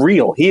that's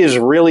real. He is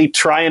really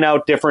trying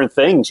out different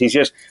things. He's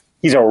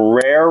a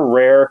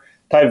rare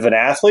type of an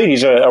athlete.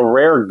 He's a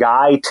rare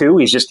guy, too.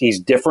 He's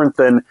different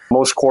than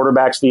most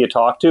quarterbacks that you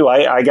talk to.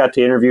 I got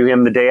to interview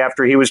him the day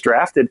after he was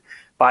drafted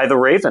by the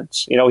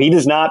Ravens. He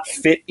does not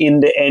fit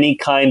into any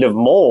kind of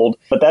mold,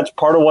 but that's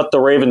part of what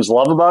the Ravens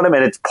love about him,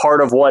 and it's part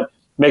of what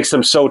makes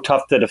them so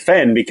tough to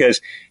defend because,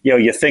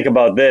 you think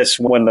about this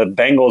when the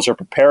Bengals are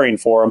preparing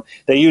for him.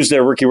 They use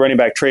their rookie running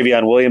back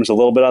Travion Williams a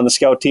little bit on the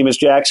scout team as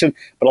Jackson,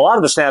 but a lot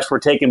of the snaps were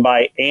taken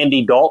by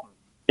Andy Dalton.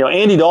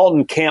 Andy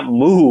Dalton can't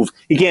move.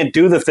 He can't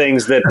do the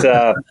things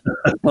that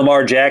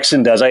Lamar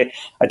Jackson does. I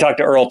talked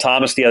to Earl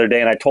Thomas the other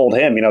day, and I told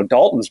him,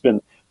 Dalton's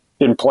been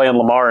playing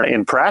Lamar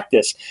in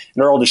practice.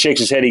 And Earl just shakes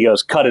his head. He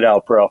goes, cut it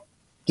out, bro.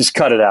 Just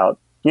cut it out.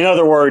 In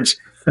other words,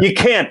 you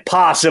can't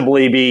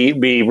possibly be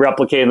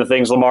replicating the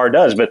things Lamar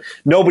does, but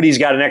nobody's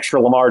got an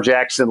extra Lamar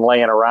Jackson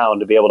laying around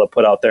to be able to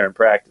put out there in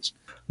practice.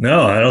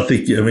 No, I don't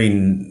think. I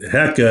mean,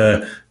 heck,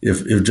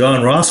 if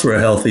John Ross were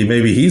healthy,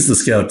 maybe he's the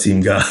scout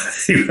team guy,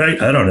 right?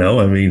 I don't know.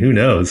 I mean, who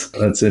knows?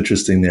 That's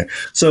interesting there.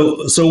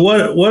 So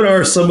what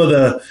are some of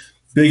the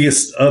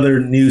biggest other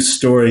news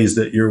stories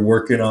that you're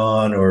working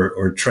on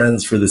or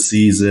trends for the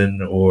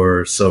season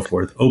or so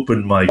forth?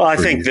 Open mic. Well, I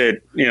think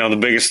that, the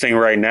biggest thing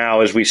right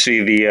now is we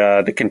see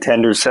the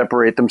contenders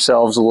separate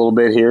themselves a little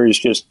bit here is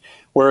just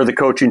where are the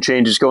coaching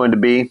changes going to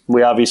be.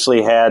 We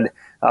obviously had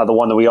the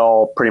one that we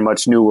all pretty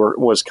much knew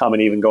was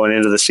coming even going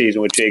into the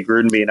season with Jay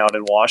Gruden being out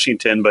in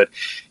Washington. But,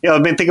 I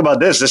mean, think about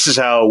this. This is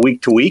how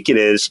week to week it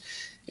is.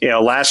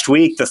 Last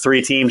week, the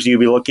 3 teams you'd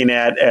be looking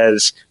at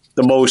as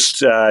the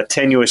most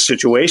tenuous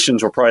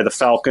situations were probably the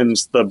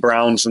Falcons, the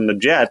Browns, and the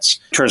Jets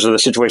in terms of the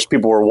situation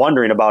people were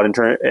wondering about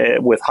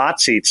with hot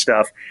seat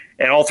stuff.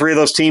 And all 3 of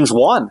those teams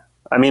won.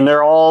 I mean, they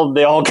all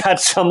got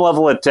some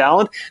level of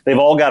talent. They've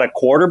all got a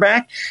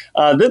quarterback.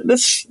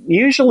 This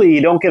usually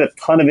you don't get a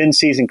ton of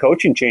in-season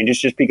coaching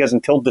changes just because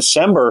until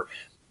December,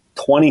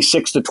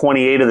 26 to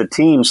 28 of the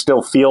teams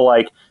still feel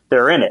like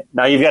they're in it.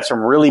 Now, you've got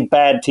some really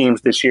bad teams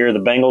this year. The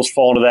Bengals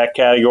fall into that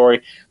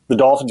category. The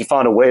Dolphins have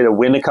found a way to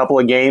win a couple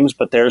of games,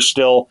 but they're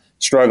still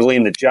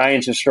struggling. The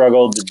Giants have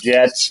struggled, the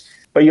Jets.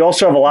 But you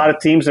also have a lot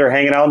of teams that are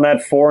hanging out in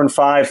that 4-5,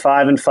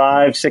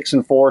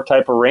 5-5, 6-4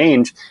 type of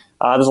range.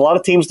 There's a lot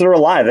of teams that are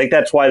alive. I think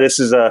that's why this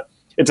is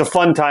it's a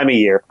fun time of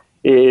year,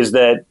 is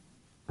that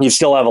You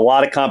still have a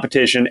lot of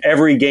competition.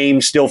 Every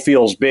game still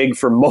feels big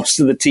for most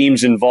of the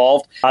teams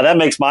involved. That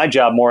makes my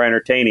job more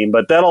entertaining,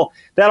 but that'll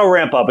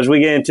ramp up as we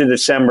get into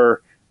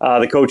December.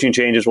 The coaching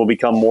changes will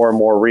become more and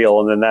more real,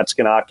 and then that's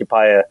going to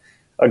occupy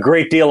a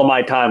great deal of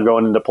my time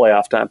going into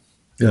playoff time.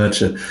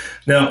 Gotcha.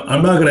 Now,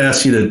 I'm not going to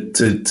ask you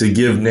to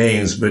give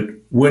names, but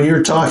when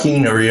you're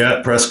talking or you're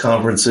at press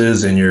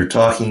conferences and you're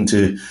talking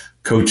to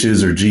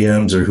coaches or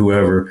GMs or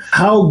whoever,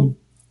 how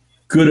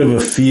good of a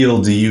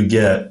feel do you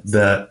get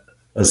that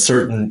a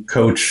certain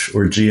coach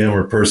or GM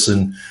or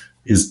person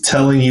is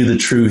telling you the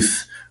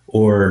truth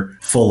or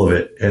full of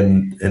it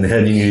and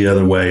heading you the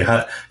other way?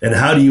 How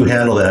do you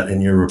handle that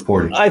in your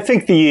reporting? I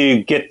think that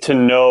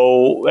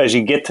as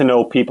you get to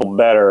know people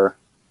better,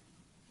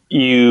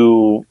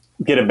 you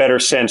get a better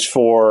sense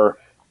for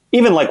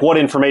even like what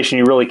information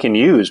you really can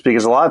use,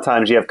 because a lot of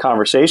times you have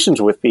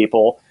conversations with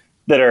people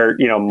that are,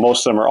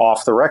 most of them are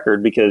off the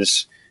record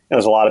because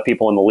there's a lot of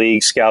people in the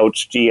league,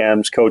 scouts,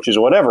 GMs, coaches,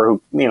 whatever,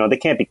 who, they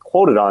can't be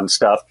quoted on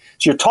stuff.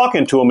 So you're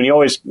talking to them and you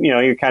always,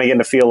 you're kind of getting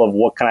a feel of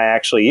what can I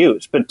actually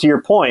use. But to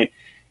your point,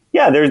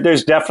 yeah,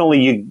 there's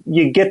definitely,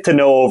 you get to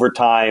know over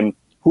time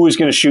who's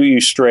going to shoot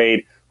you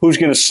straight, who's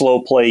going to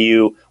slow play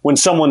you. When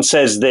someone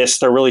says this,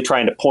 they're really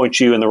trying to point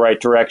you in the right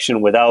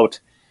direction without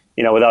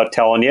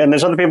telling you. And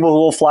there's other people who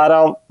will flat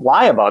out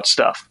lie about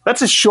stuff.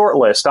 That's a short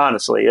list,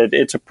 honestly.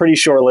 It's a pretty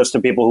short list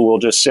of people who will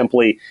just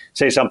simply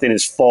say something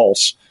is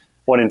false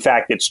when in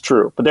fact it's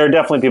true. But there are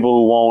definitely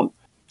people who won't,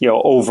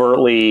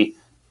 overtly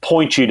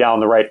point you down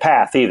the right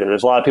path either.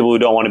 There's a lot of people who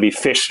don't want to be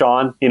fished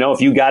on.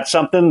 If you got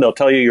something, they'll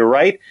tell you you're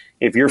right.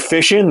 If you're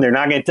fishing, they're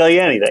not going to tell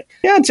you anything.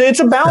 Yeah, it's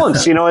a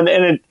balance,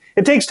 and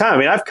it takes time. I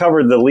mean, I've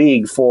covered the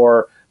league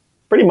for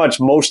pretty much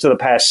most of the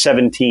past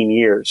 17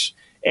 years.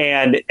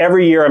 And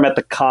every year I'm at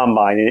the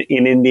Combine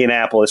in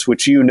Indianapolis,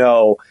 which you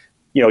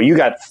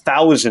got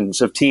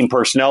thousands of team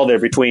personnel there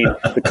between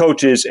the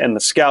coaches and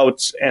the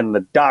scouts and the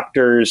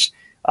doctors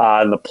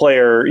and the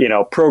player,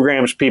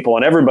 programs people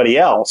and everybody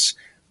else.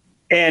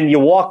 And you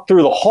walk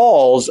through the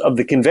halls of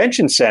the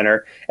convention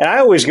center, and I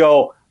always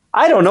go,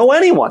 I don't know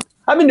anyone.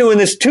 I've been doing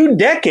this 2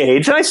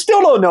 decades, and I still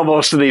don't know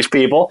most of these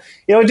people.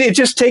 It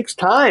just takes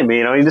time.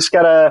 You just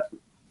gotta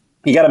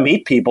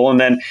meet people, and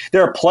then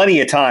there are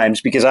plenty of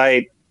times because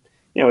I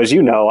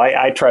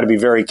try to be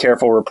very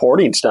careful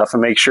reporting stuff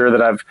and make sure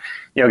that I've,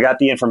 got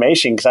the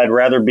information, because I'd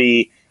rather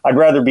be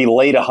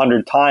late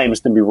 100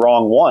 times than be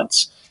wrong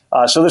once.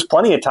 So there's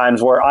plenty of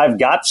times where I've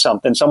got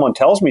something, someone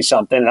tells me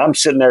something, and I'm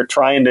sitting there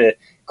trying to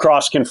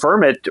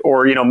cross-confirm it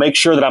or, make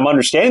sure that I'm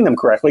understanding them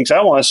correctly because I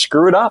don't want to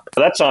screw it up.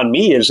 That's on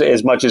me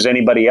as much as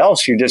anybody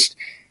else.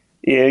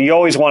 You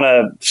always want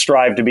to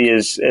strive to be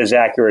as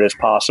accurate as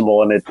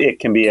possible, and it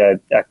can be a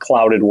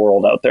clouded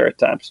world out there at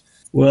times.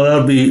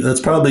 Well,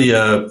 that's probably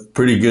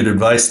pretty good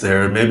advice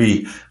there.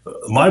 Maybe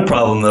my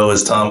problem, though,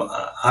 is, Tom,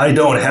 I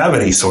don't have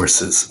any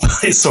sources.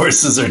 My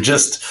sources are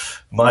just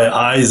my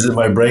eyes and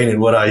my brain and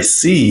what I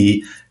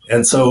see.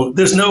 And so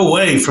there's no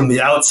way from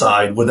the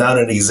outside without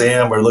an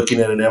exam or looking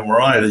at an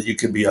MRI that you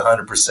can be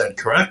 100%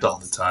 correct all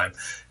the time.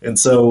 And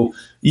so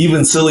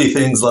even silly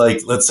things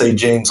like, let's say,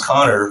 James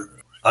Conner,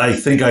 I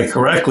think I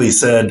correctly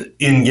said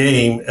in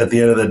game at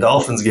the end of the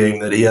Dolphins game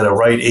that he had a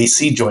right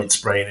AC joint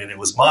sprain and it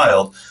was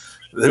mild.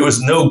 There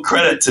was no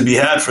credit to be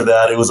had for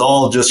that. It was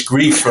all just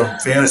grief from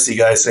fantasy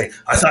guys saying,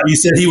 I thought you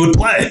said he would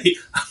play.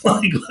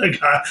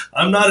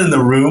 I'm not in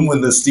the room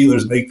when the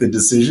Steelers make the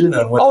decision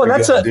on what they're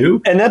going to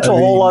do. And that's a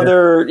whole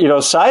other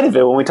side of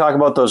it when we talk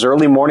about those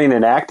early morning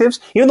inactives.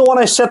 Even the one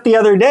I set the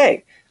other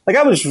day.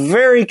 I was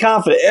very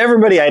confident.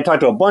 I talked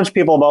to a bunch of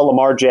people about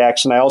Lamar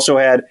Jackson. I also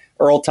had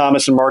Earl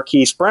Thomas and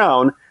Marquise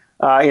Brown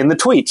in the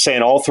tweet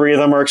saying all 3 of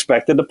them are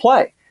expected to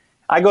play.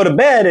 I go to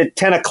bed at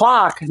 10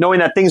 o'clock knowing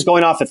that thing's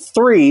going off at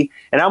 3,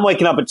 and I'm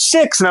waking up at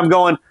 6, and I'm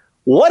going,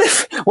 what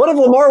if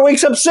Lamar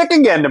wakes up sick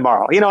again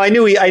tomorrow? I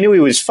knew he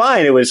was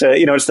fine. It was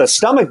it's the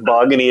stomach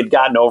bug, and he had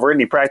gotten over it,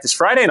 and he practiced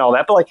Friday and all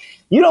that. But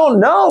you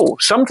don't know.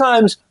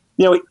 Sometimes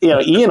Ian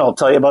will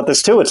tell you about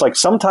this too. It's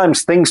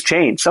sometimes things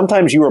change.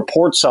 Sometimes you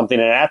report something,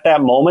 and at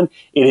that moment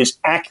it is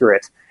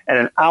accurate, and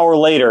an hour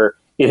later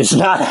it is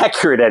not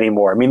accurate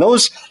anymore. I mean,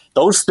 those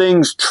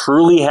things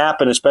truly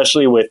happen,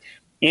 especially with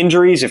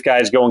injuries, if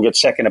guys go and get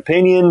second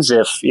opinions,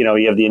 if you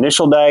have the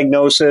initial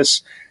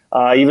diagnosis,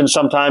 even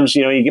sometimes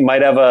you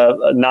might have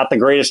a not the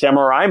greatest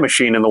MRI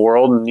machine in the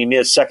world, and you need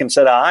a second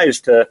set of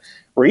eyes to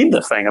read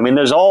the thing. I mean,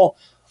 there's all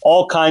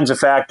kinds of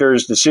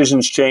factors.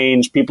 Decisions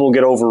change, people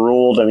get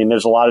overruled. I mean,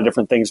 there's a lot of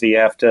different things that you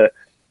have to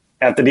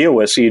deal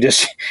with. So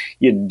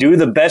you do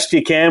the best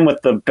you can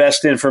with the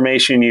best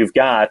information you've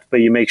got, but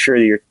you make sure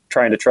that you're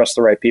trying to trust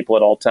the right people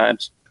at all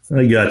times.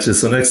 I got you.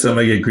 So next time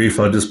I get grief,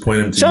 I'll just point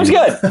him to Sounds you.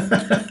 Sounds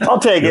good. I'll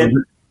take it.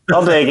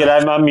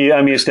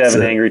 I'm used to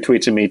having angry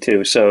tweets of me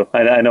too, so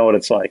I know what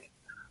it's like.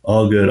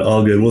 All good.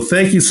 Well,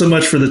 thank you so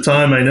much for the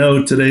time. I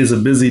know today's a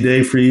busy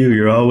day for you.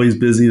 You're always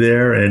busy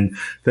there, and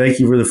thank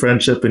you for the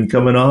friendship and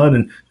coming on.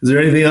 And is there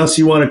anything else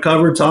you want to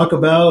cover, talk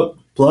about,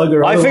 plug,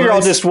 or otherwise?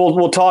 I figure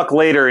we'll talk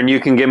later, and you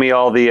can give me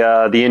all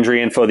the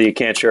injury info that you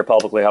can't share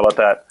publicly. How about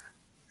that?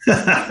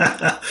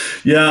 Yeah,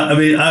 I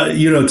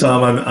mean,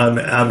 Tom,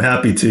 I'm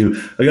happy to.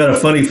 I got a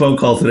funny phone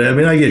call today. I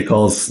mean, I get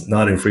calls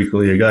not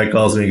infrequently. A guy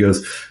calls me and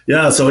goes,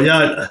 "Yeah, so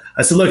yeah."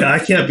 I said, "Look, I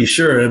can't be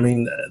sure. I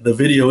mean, the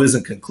video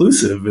isn't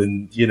conclusive,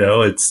 and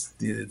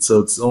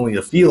so it's only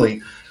a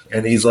feeling."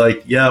 And he's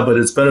like, "Yeah, but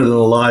it's better than the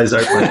lies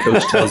my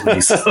coach tells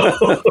me."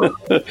 So.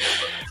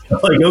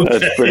 Like, okay.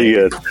 That's pretty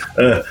good.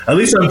 At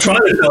least I'm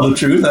trying to tell the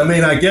truth. I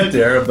may not get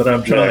there, but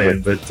I'm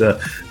trying. But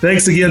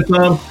thanks again,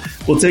 Tom.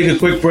 We'll take a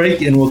quick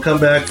break, and we'll come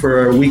back for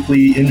our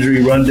weekly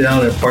injury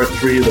rundown and part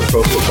 3 of the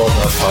Pro Football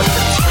Doc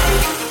podcast.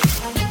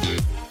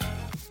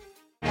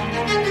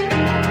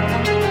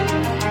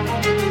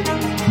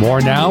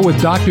 More now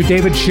with Dr.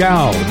 David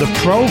Chao, the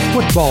Pro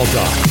Football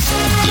Doc.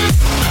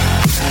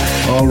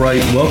 All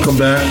right, welcome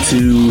back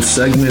to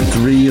segment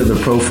 3 of the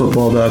Pro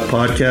Football Doc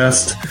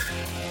podcast.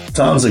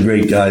 Tom's a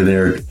great guy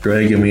there,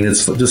 Greg. I mean,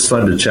 it's just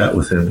fun to chat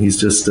with him. He's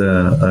just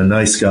a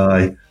nice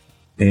guy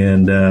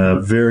and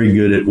very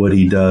good at what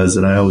he does,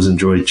 and I always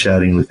enjoy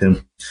chatting with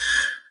him.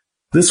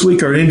 This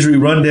week, our injury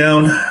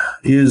rundown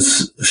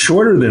is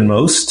shorter than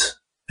most,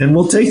 and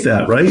we'll take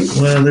that, right?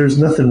 Well, there's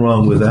nothing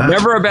wrong with that.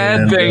 Never a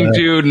bad thing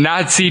to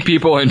not see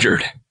people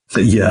injured.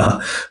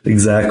 Yeah,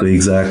 exactly.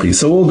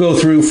 So we'll go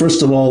through,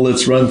 first of all,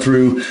 let's run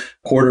through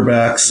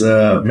quarterbacks.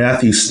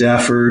 Matthew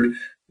Stafford.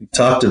 We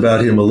talked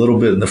about him a little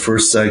bit in the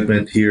first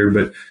segment here,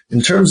 but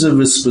in terms of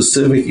a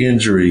specific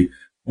injury,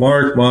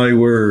 mark my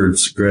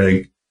words,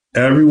 Greg,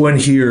 everyone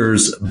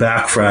hears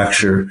back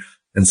fracture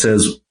and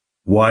says,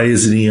 why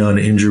isn't he on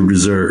injured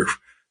reserve?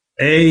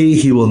 A,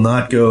 he will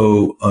not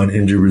go on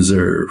injured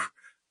reserve.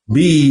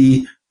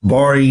 B,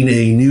 barring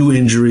a new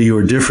injury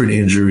or different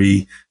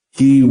injury,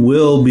 he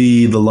will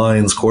be the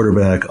Lions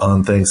quarterback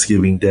on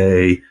Thanksgiving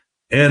Day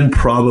and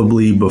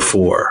probably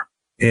before.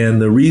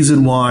 And the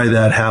reason why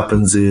that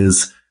happens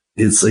is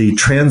it's a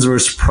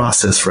transverse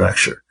process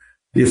fracture.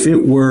 If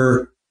it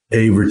were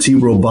a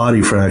vertebral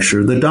body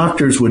fracture, the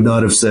doctors would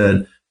not have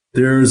said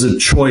there's a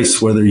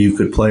choice whether you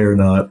could play or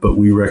not, but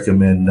we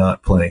recommend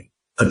not playing.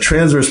 A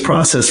transverse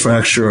process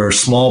fracture are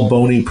small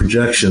bony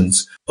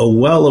projections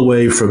well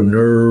away from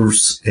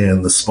nerves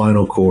and the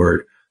spinal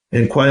cord.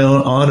 And quite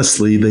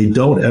honestly, they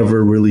don't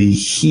ever really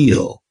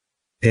heal,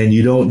 and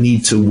you don't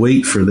need to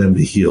wait for them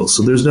to heal.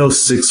 So there's no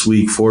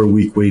 6-week,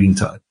 4-week waiting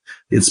time.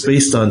 It's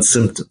based on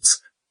symptoms.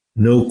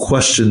 No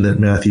question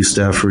that Matthew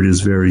Stafford is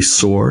very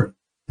sore.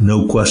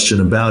 No question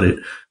about it.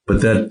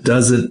 But that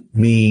doesn't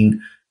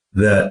mean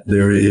that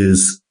there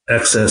is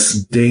excess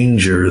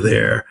danger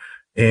there.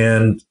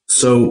 And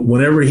so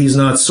whenever he's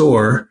not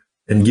sore,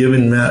 and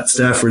given Matt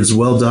Stafford's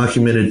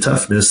well-documented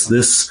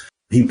toughness,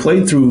 he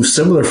played through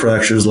similar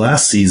fractures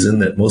last season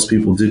that most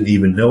people didn't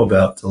even know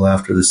about till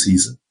after the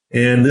season.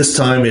 And this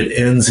time it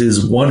ends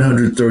his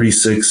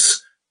 136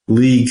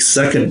 league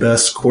second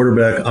best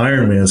quarterback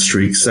Ironman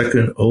streak,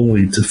 second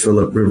only to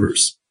Phillip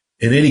Rivers.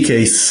 In any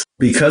case,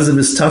 because of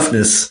his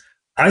toughness,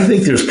 I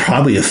think there's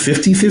probably a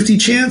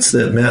 50-50 chance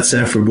that Matt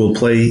Stafford will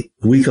play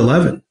week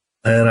 11.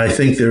 And I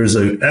think there's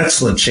an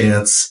excellent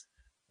chance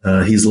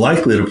he's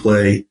likely to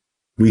play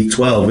week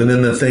 12. And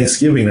then the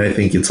Thanksgiving, I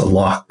think it's a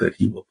lock that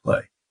he will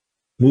play.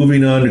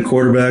 Moving on to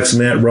quarterbacks,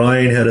 Matt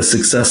Ryan had a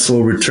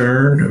successful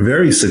return,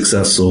 very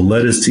successful,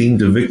 led his team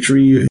to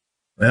victory.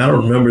 I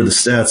don't remember the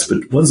stats,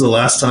 but when's the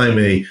last time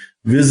a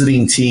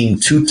visiting team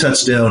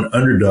 2-touchdown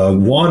underdog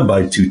won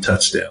by 2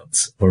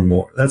 touchdowns or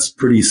more? That's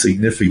pretty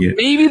significant.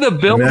 Maybe the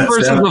Bills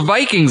versus the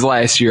Vikings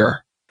last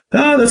year.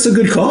 That's a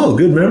good call.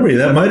 Good memory.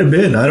 That might have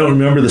been. I don't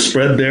remember the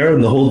spread there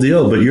and the whole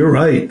deal, but you're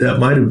right. That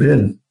might have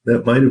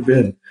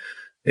been.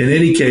 In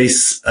any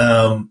case,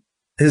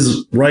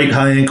 his right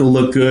high ankle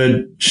looked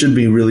good. Should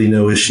be really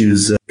no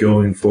issues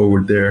going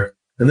forward there.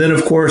 And then,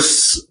 of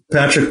course,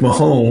 Patrick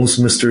Mahomes,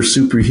 Mr.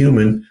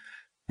 Superhuman.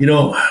 You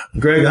know,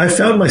 Greg, I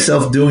found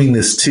myself doing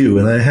this too,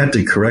 and I had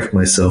to correct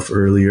myself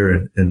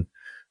earlier and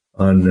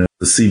on the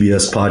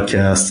CBS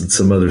podcast and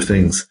some other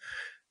things,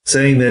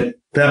 saying that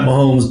Pat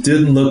Mahomes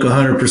didn't look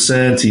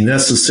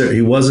 100%.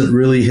 He wasn't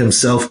really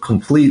himself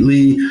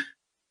completely.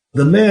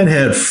 The man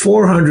had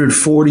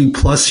 440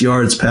 plus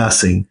yards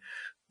passing,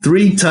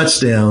 3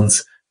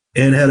 touchdowns,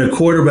 and had a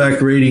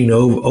quarterback rating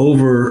of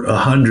over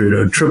 100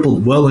 or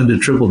well into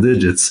triple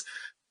digits.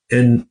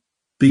 And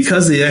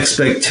because the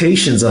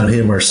expectations on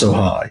him are so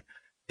high,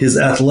 his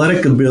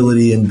athletic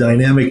ability and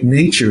dynamic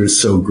nature is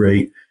so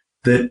great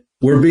that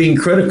we're being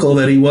critical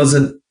that he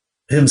wasn't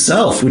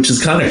himself, which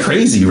is kind of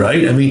crazy,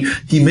 right? I mean,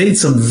 he made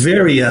some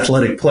very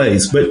athletic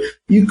plays, but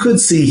you could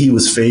see he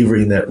was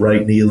favoring that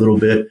right knee a little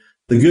bit.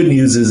 The good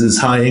news is his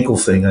high ankle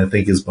thing, I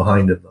think, is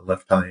behind him, the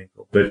left high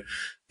ankle. But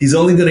he's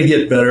only going to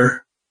get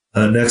better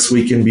next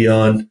week and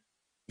beyond.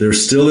 There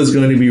still is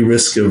going to be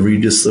risk of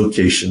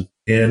redislocation.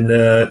 And,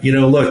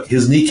 look,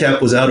 his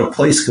kneecap was out of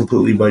place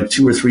completely by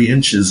 2 or 3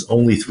 inches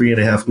only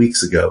 3.5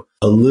 weeks ago.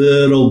 A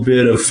little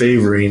bit of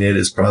favoring it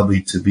is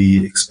probably to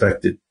be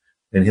expected,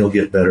 and he'll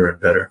get better and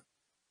better.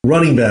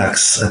 Running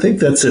backs, I think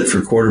that's it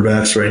for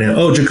quarterbacks right now.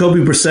 Oh,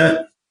 Jacoby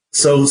Brissett.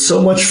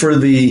 So much for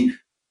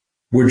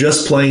we're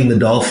just playing the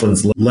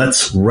Dolphins.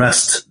 Let's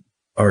rest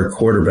our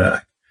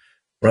quarterback.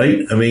 right?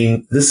 I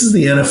mean, this is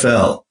the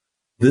NFL.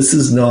 This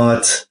is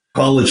not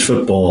college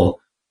football.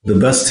 The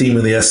best team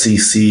in the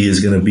SEC is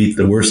going to beat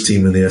the worst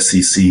team in the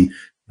SEC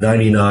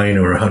 99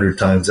 or 100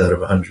 times out of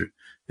 100.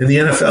 In the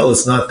NFL,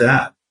 it's not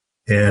that.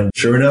 And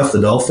sure enough,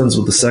 the Dolphins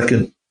with the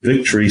second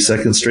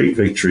straight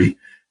victory,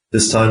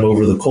 this time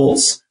over the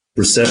Colts,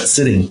 Brissett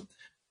sitting.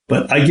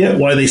 But I get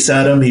why they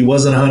sat him. He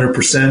wasn't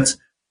 100%.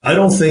 I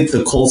don't think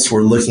the Colts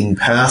were looking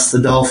past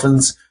the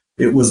Dolphins.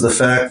 It was the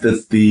fact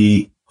that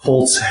the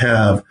Colts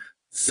have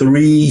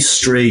 3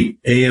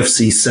 straight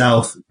AFC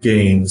South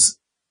games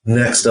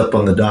next up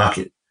on the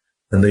docket.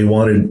 And they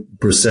wanted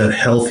Brissett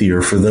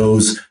healthier for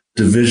those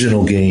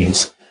divisional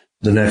games,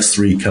 the next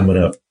 3 coming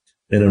up.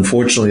 And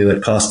unfortunately,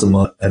 that cost them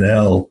an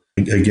L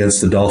against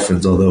the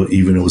Dolphins, although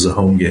even it was a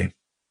home game.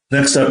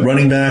 Next up,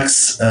 running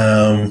backs.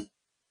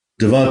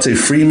 Devontae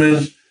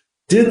Freeman.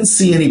 Didn't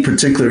see any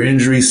particular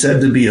injury,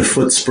 said to be a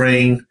foot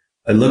sprain.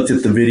 I looked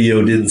at the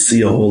video, didn't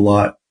see a whole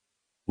lot,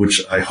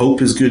 which I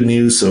hope is good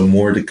news, so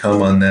more to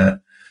come on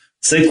that.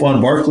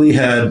 Saquon Barkley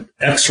had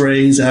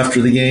x-rays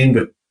after the game,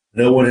 but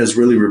no one has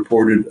really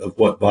reported of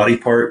what body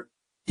part.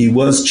 He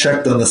was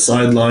checked on the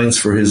sidelines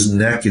for his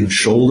neck and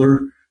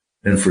shoulder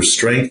and for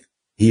strength.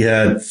 He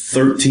had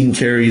 13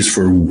 carries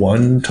for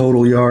 1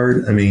 total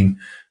yard. I mean,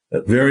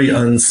 very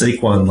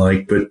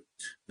un-Saquon-like, but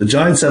the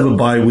Giants have a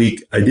bye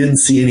week. I didn't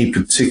see any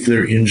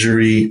particular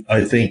injury.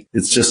 I think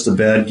it's just a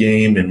bad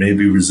game and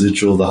maybe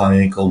residual the high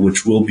ankle,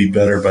 which will be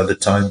better by the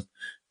time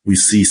we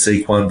see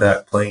Saquon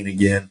back playing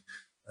again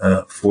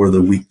for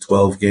the Week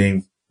 12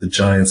 game, the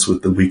Giants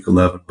with the Week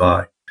 11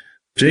 bye.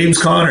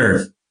 James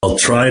Conner, I'll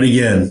try it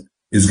again,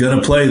 is going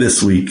to play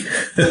this week,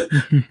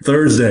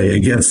 Thursday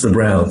against the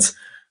Browns.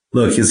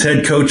 Look, his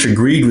head coach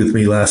agreed with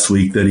me last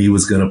week that he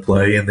was going to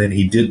play, and then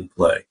he didn't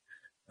play.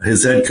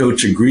 His head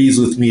coach agrees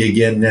with me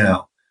again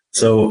now.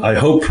 So I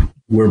hope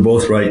we're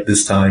both right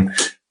this time.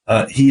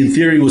 He, in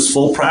theory, was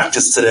full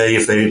practice today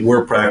if they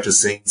were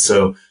practicing.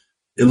 So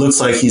it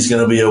looks like he's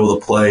going to be able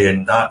to play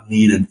and not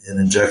need an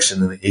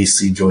injection in the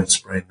AC joint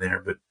sprain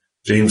there. But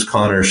James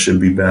Conner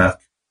should be back.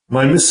 Am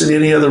I missing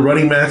any other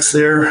running backs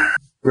there,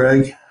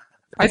 Greg?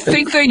 I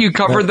think that you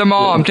covered them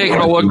all. I'm taking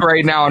a look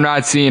right now. I'm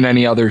not seeing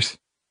any others.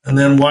 And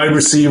then wide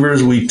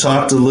receivers, we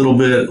talked a little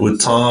bit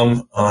with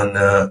Tom on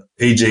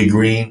A.J.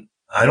 Green.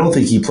 I don't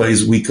think he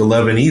plays Week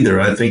 11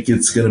 either. I think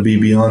it's going to be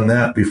beyond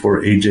that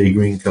before A.J.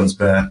 Green comes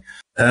back.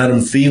 Adam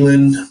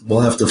Thielen, we'll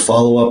have to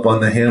follow up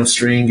on the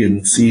hamstring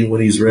and see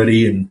when he's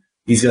ready. And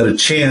he's got a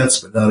chance,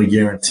 but not a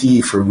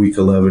guarantee for Week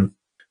 11.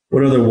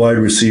 What other wide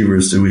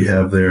receivers do we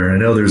have there? I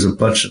know there's a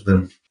bunch of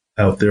them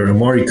out there.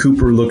 Amari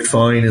Cooper looked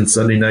fine in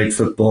Sunday Night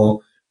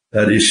Football.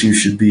 That issue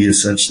should be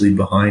essentially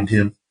behind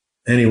him.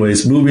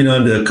 Anyways, moving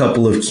on to a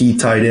couple of key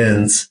tight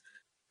ends.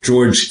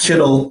 George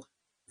Kittle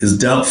is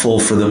doubtful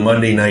for the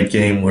Monday night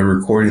game. We're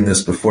recording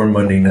this before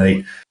Monday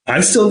night.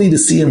 I still need to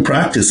see him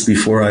practice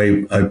before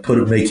I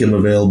make him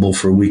available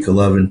for Week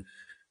 11. I'm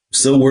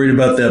still worried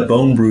about that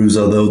bone bruise,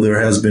 although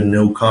there has been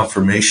no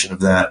confirmation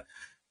of that.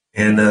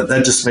 And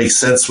that just makes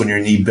sense when your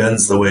knee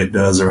bends the way it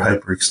does or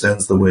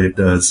hyperextends the way it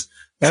does.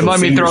 And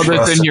let me throw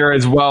this in here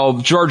as well.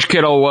 George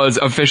Kittle was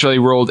officially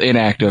ruled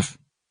inactive.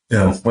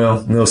 Yeah,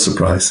 well, no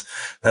surprise.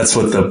 That's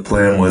what the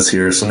plan was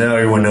here. So now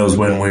everyone knows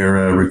when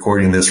we're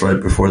recording this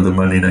right before the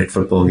Monday Night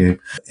Football game.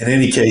 In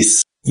any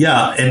case,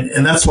 yeah,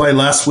 and that's why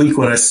last week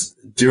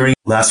during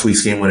last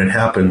week's game when it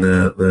happened,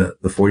 the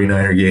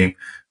 49er game,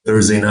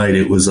 Thursday night,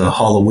 it was a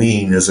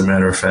Halloween, as a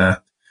matter of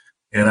fact.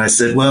 And I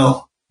said,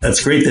 well,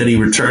 that's great that he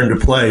returned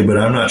to play, but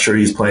I'm not sure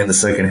he's playing the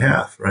second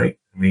half, right?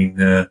 I mean,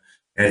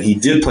 and he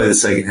did play the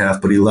second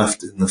half, but he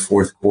left in the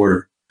fourth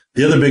quarter.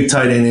 The other big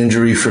tight end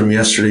injury from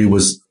yesterday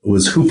was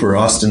Hooper,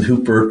 Austin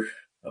Hooper.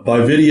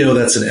 By video,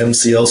 that's an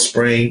MCL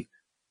sprain.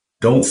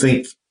 Don't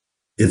think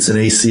it's an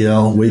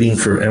ACL, waiting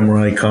for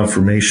MRI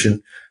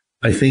confirmation.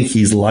 I think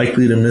he's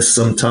likely to miss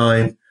some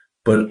time,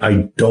 but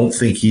I don't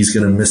think he's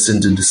going to miss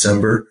into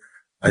December.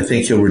 I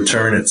think he'll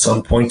return at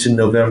some point in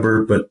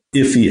November, but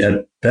iffy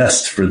at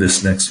best for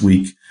this next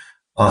week.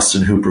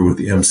 Austin Hooper with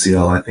the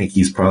MCL, I think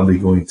he's probably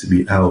going to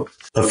be out.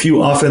 A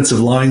few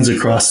offensive lines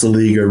across the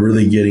league are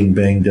really getting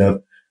banged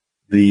up.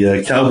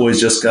 The Cowboys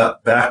just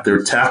got back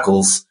their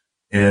tackles,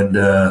 and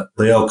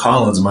La'el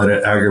Collins might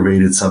have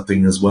aggravated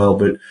something as well.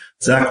 But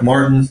Zach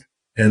Martin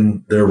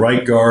and their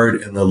right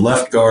guard and the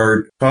left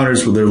guard,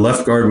 Connors with their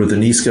left guard with a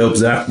knee scope,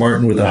 Zach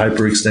Martin with a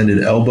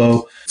hyperextended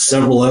elbow,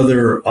 several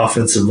other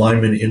offensive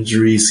lineman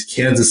injuries.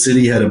 Kansas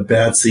City had a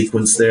bad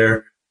sequence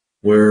there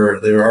where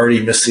they were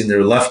already missing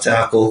their left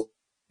tackle,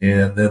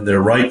 and then their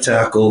right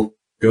tackle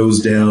goes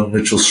down.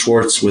 Mitchell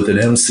Schwartz with an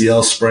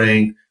MCL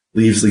sprain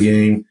leaves the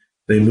game.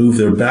 They move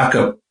their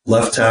backup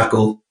left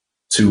tackle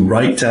to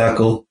right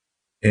tackle,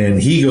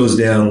 and he goes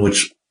down,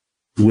 which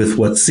with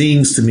what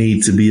seems to me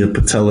to be a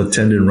patella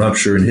tendon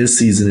rupture, and his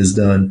season is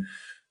done.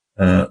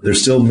 They're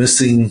still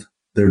missing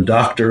their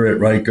doctor at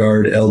right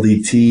guard,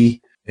 LDT,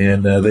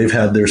 and they've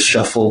had their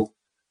shuffle.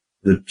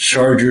 The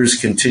Chargers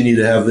continue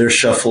to have their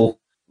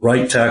shuffle.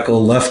 Right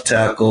tackle, left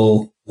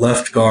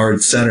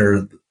guard,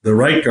 center. The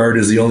right guard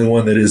is the only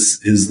one that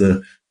is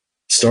the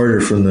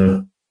starter from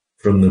the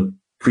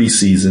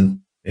preseason.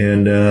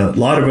 And a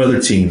lot of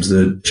other teams.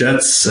 The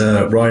Jets,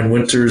 Ryan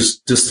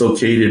Winters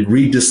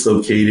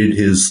redislocated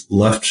his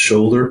left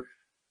shoulder.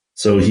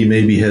 So he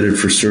may be headed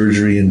for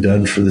surgery and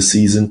done for the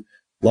season.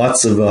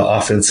 Lots of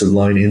offensive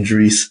line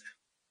injuries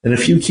and a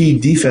few key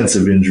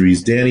defensive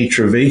injuries. Danny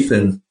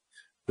Trevathan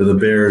for the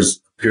Bears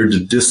appeared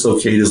to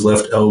dislocate his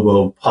left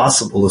elbow,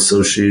 possible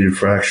associated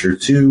fracture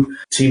too.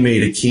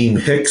 Teammate Akeem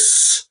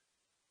Hicks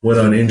went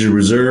on injured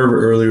reserve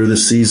earlier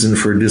this season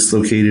for a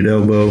dislocated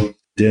elbow.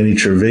 Danny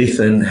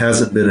Trevathan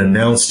hasn't been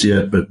announced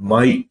yet, but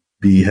might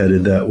be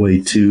headed that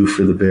way too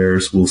for the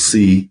Bears. We'll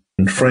see.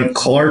 And Frank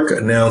Clark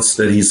announced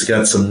that he's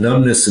got some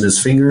numbness in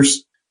his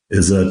fingers,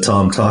 as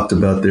Tom talked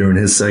about there in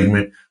his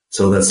segment.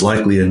 So that's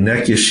likely a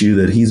neck issue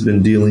that he's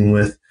been dealing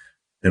with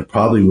and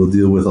probably will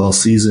deal with all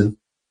season.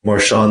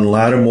 Marshawn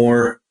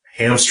Lattimore,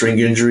 hamstring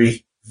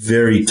injury.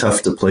 Very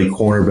tough to play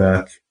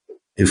cornerback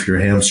if your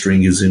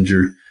hamstring is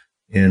injured.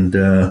 And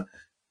I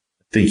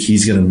think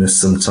he's going to miss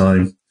some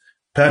time.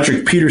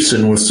 Patrick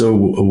Peterson was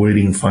still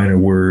awaiting final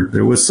word.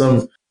 There was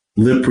some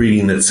lip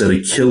reading that said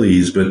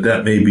Achilles, but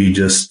that may be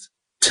just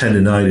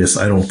tendonitis.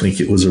 I don't think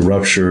it was a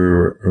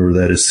rupture or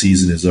that his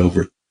season is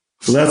over.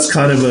 So that's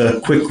kind of a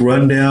quick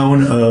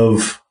rundown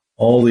of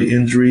all the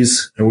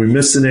injuries. Are we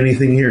missing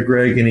anything here,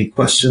 Greg? Any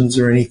questions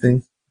or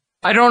anything?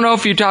 I don't know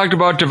if you talked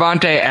about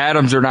Devontae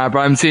Adams or not, but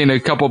I'm seeing a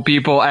couple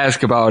people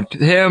ask about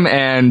him,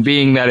 and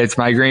being that it's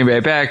my Green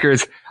Bay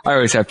Packers, I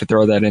always have to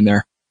throw that in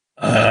there.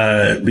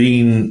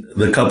 Being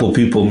the couple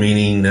people,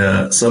 meaning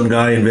some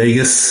guy in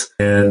Vegas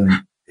and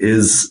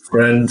his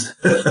friend.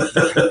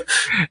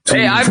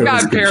 Hey, I've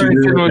got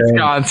parents in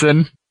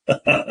Wisconsin.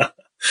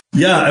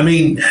 Yeah, I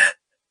mean,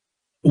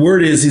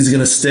 word is he's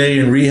going to stay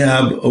in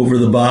rehab over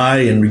the bye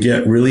and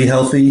get really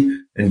healthy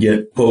and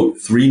get, quote,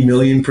 3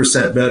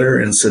 million%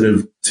 better instead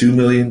of 2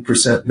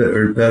 million%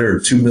 better, or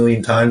 2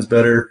 million times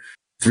better,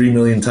 3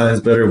 million times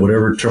better,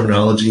 whatever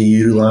terminology he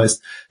utilized.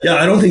 Yeah,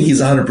 I don't think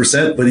he's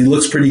 100%, but he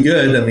looks pretty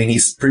good. I mean,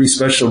 he's a pretty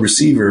special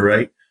receiver,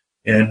 right?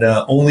 And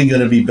only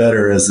going to be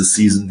better as the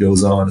season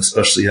goes on,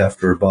 especially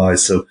after a bye.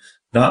 So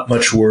not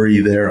much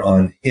worry there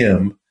on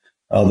him,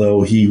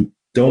 although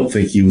don't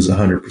think he was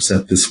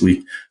 100% this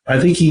week. I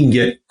think he can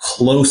get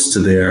close to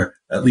there,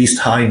 at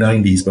least high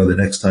 90s by the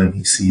next time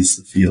he sees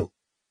the field.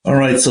 All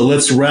right, so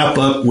let's wrap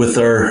up with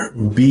our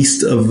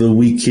beast of the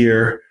week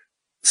here.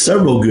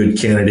 Several good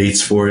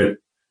candidates for it,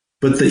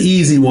 but the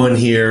easy one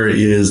here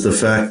is the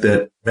fact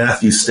that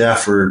Matthew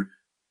Stafford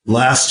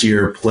last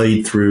year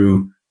played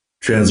through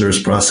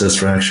transverse process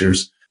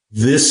fractures.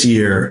 This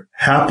year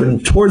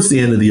happened towards the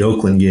end of the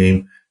Oakland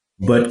game,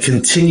 but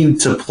continued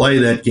to play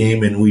that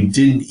game, and we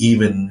didn't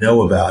even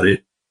know about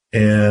it,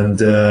 and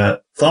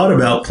thought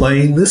about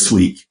playing this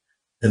week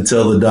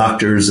until the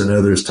doctors and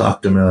others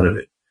talked him out of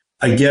it.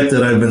 I get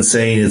that I've been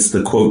saying it's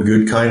the, quote,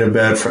 good kind of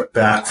bad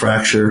back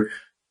fracture,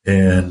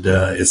 and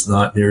it's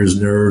not near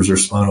his nerves or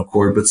spinal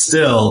cord, but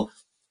still,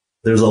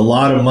 there's a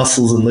lot of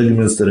muscles and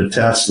ligaments that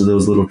attach to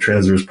those little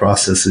transverse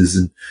processes,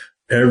 and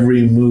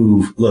every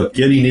move, look,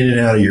 getting in and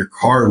out of your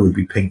car would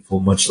be painful,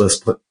 much less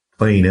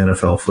playing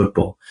NFL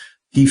football.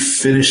 He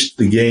finished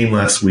the game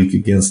last week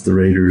against the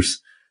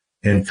Raiders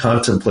and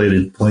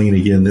contemplated playing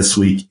again this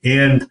week,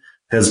 and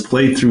has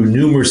played through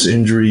numerous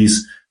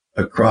injuries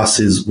across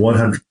his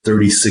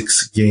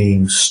 136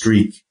 game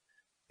streak,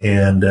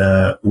 and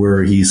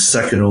where he's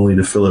second only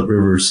to Phillip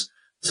Rivers.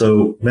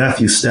 So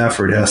Matthew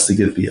Stafford has to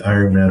get the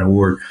Iron Man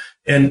award.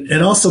 And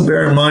also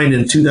bear in mind,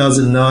 in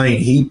 2009,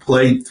 he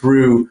played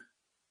through,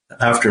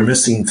 after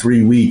missing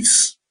 3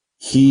 weeks,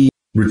 he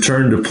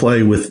returned to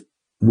play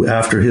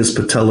after his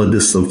patella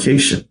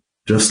dislocation,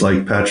 just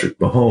like Patrick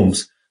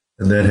Mahomes,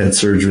 and then had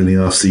surgery in the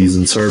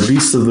offseason. So our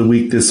beast of the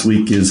week this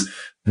week is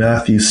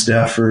Matthew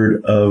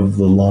Stafford of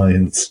the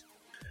Lions.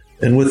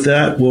 And with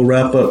that, we'll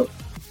wrap up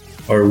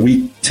our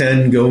Week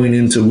 10 going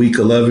into Week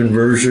 11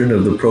 version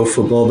of the Pro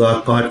Football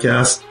Doc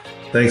podcast.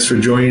 Thanks for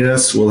joining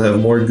us. We'll have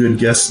more good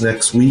guests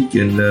next week,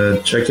 and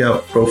check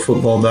out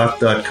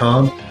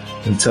profootballdoc.com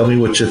and tell me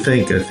what you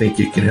think. I think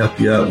it can help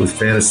you out with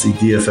fantasy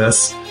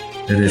DFS,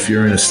 and if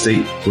you're in a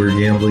state where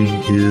gambling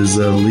is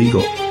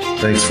legal.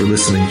 Thanks for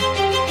listening.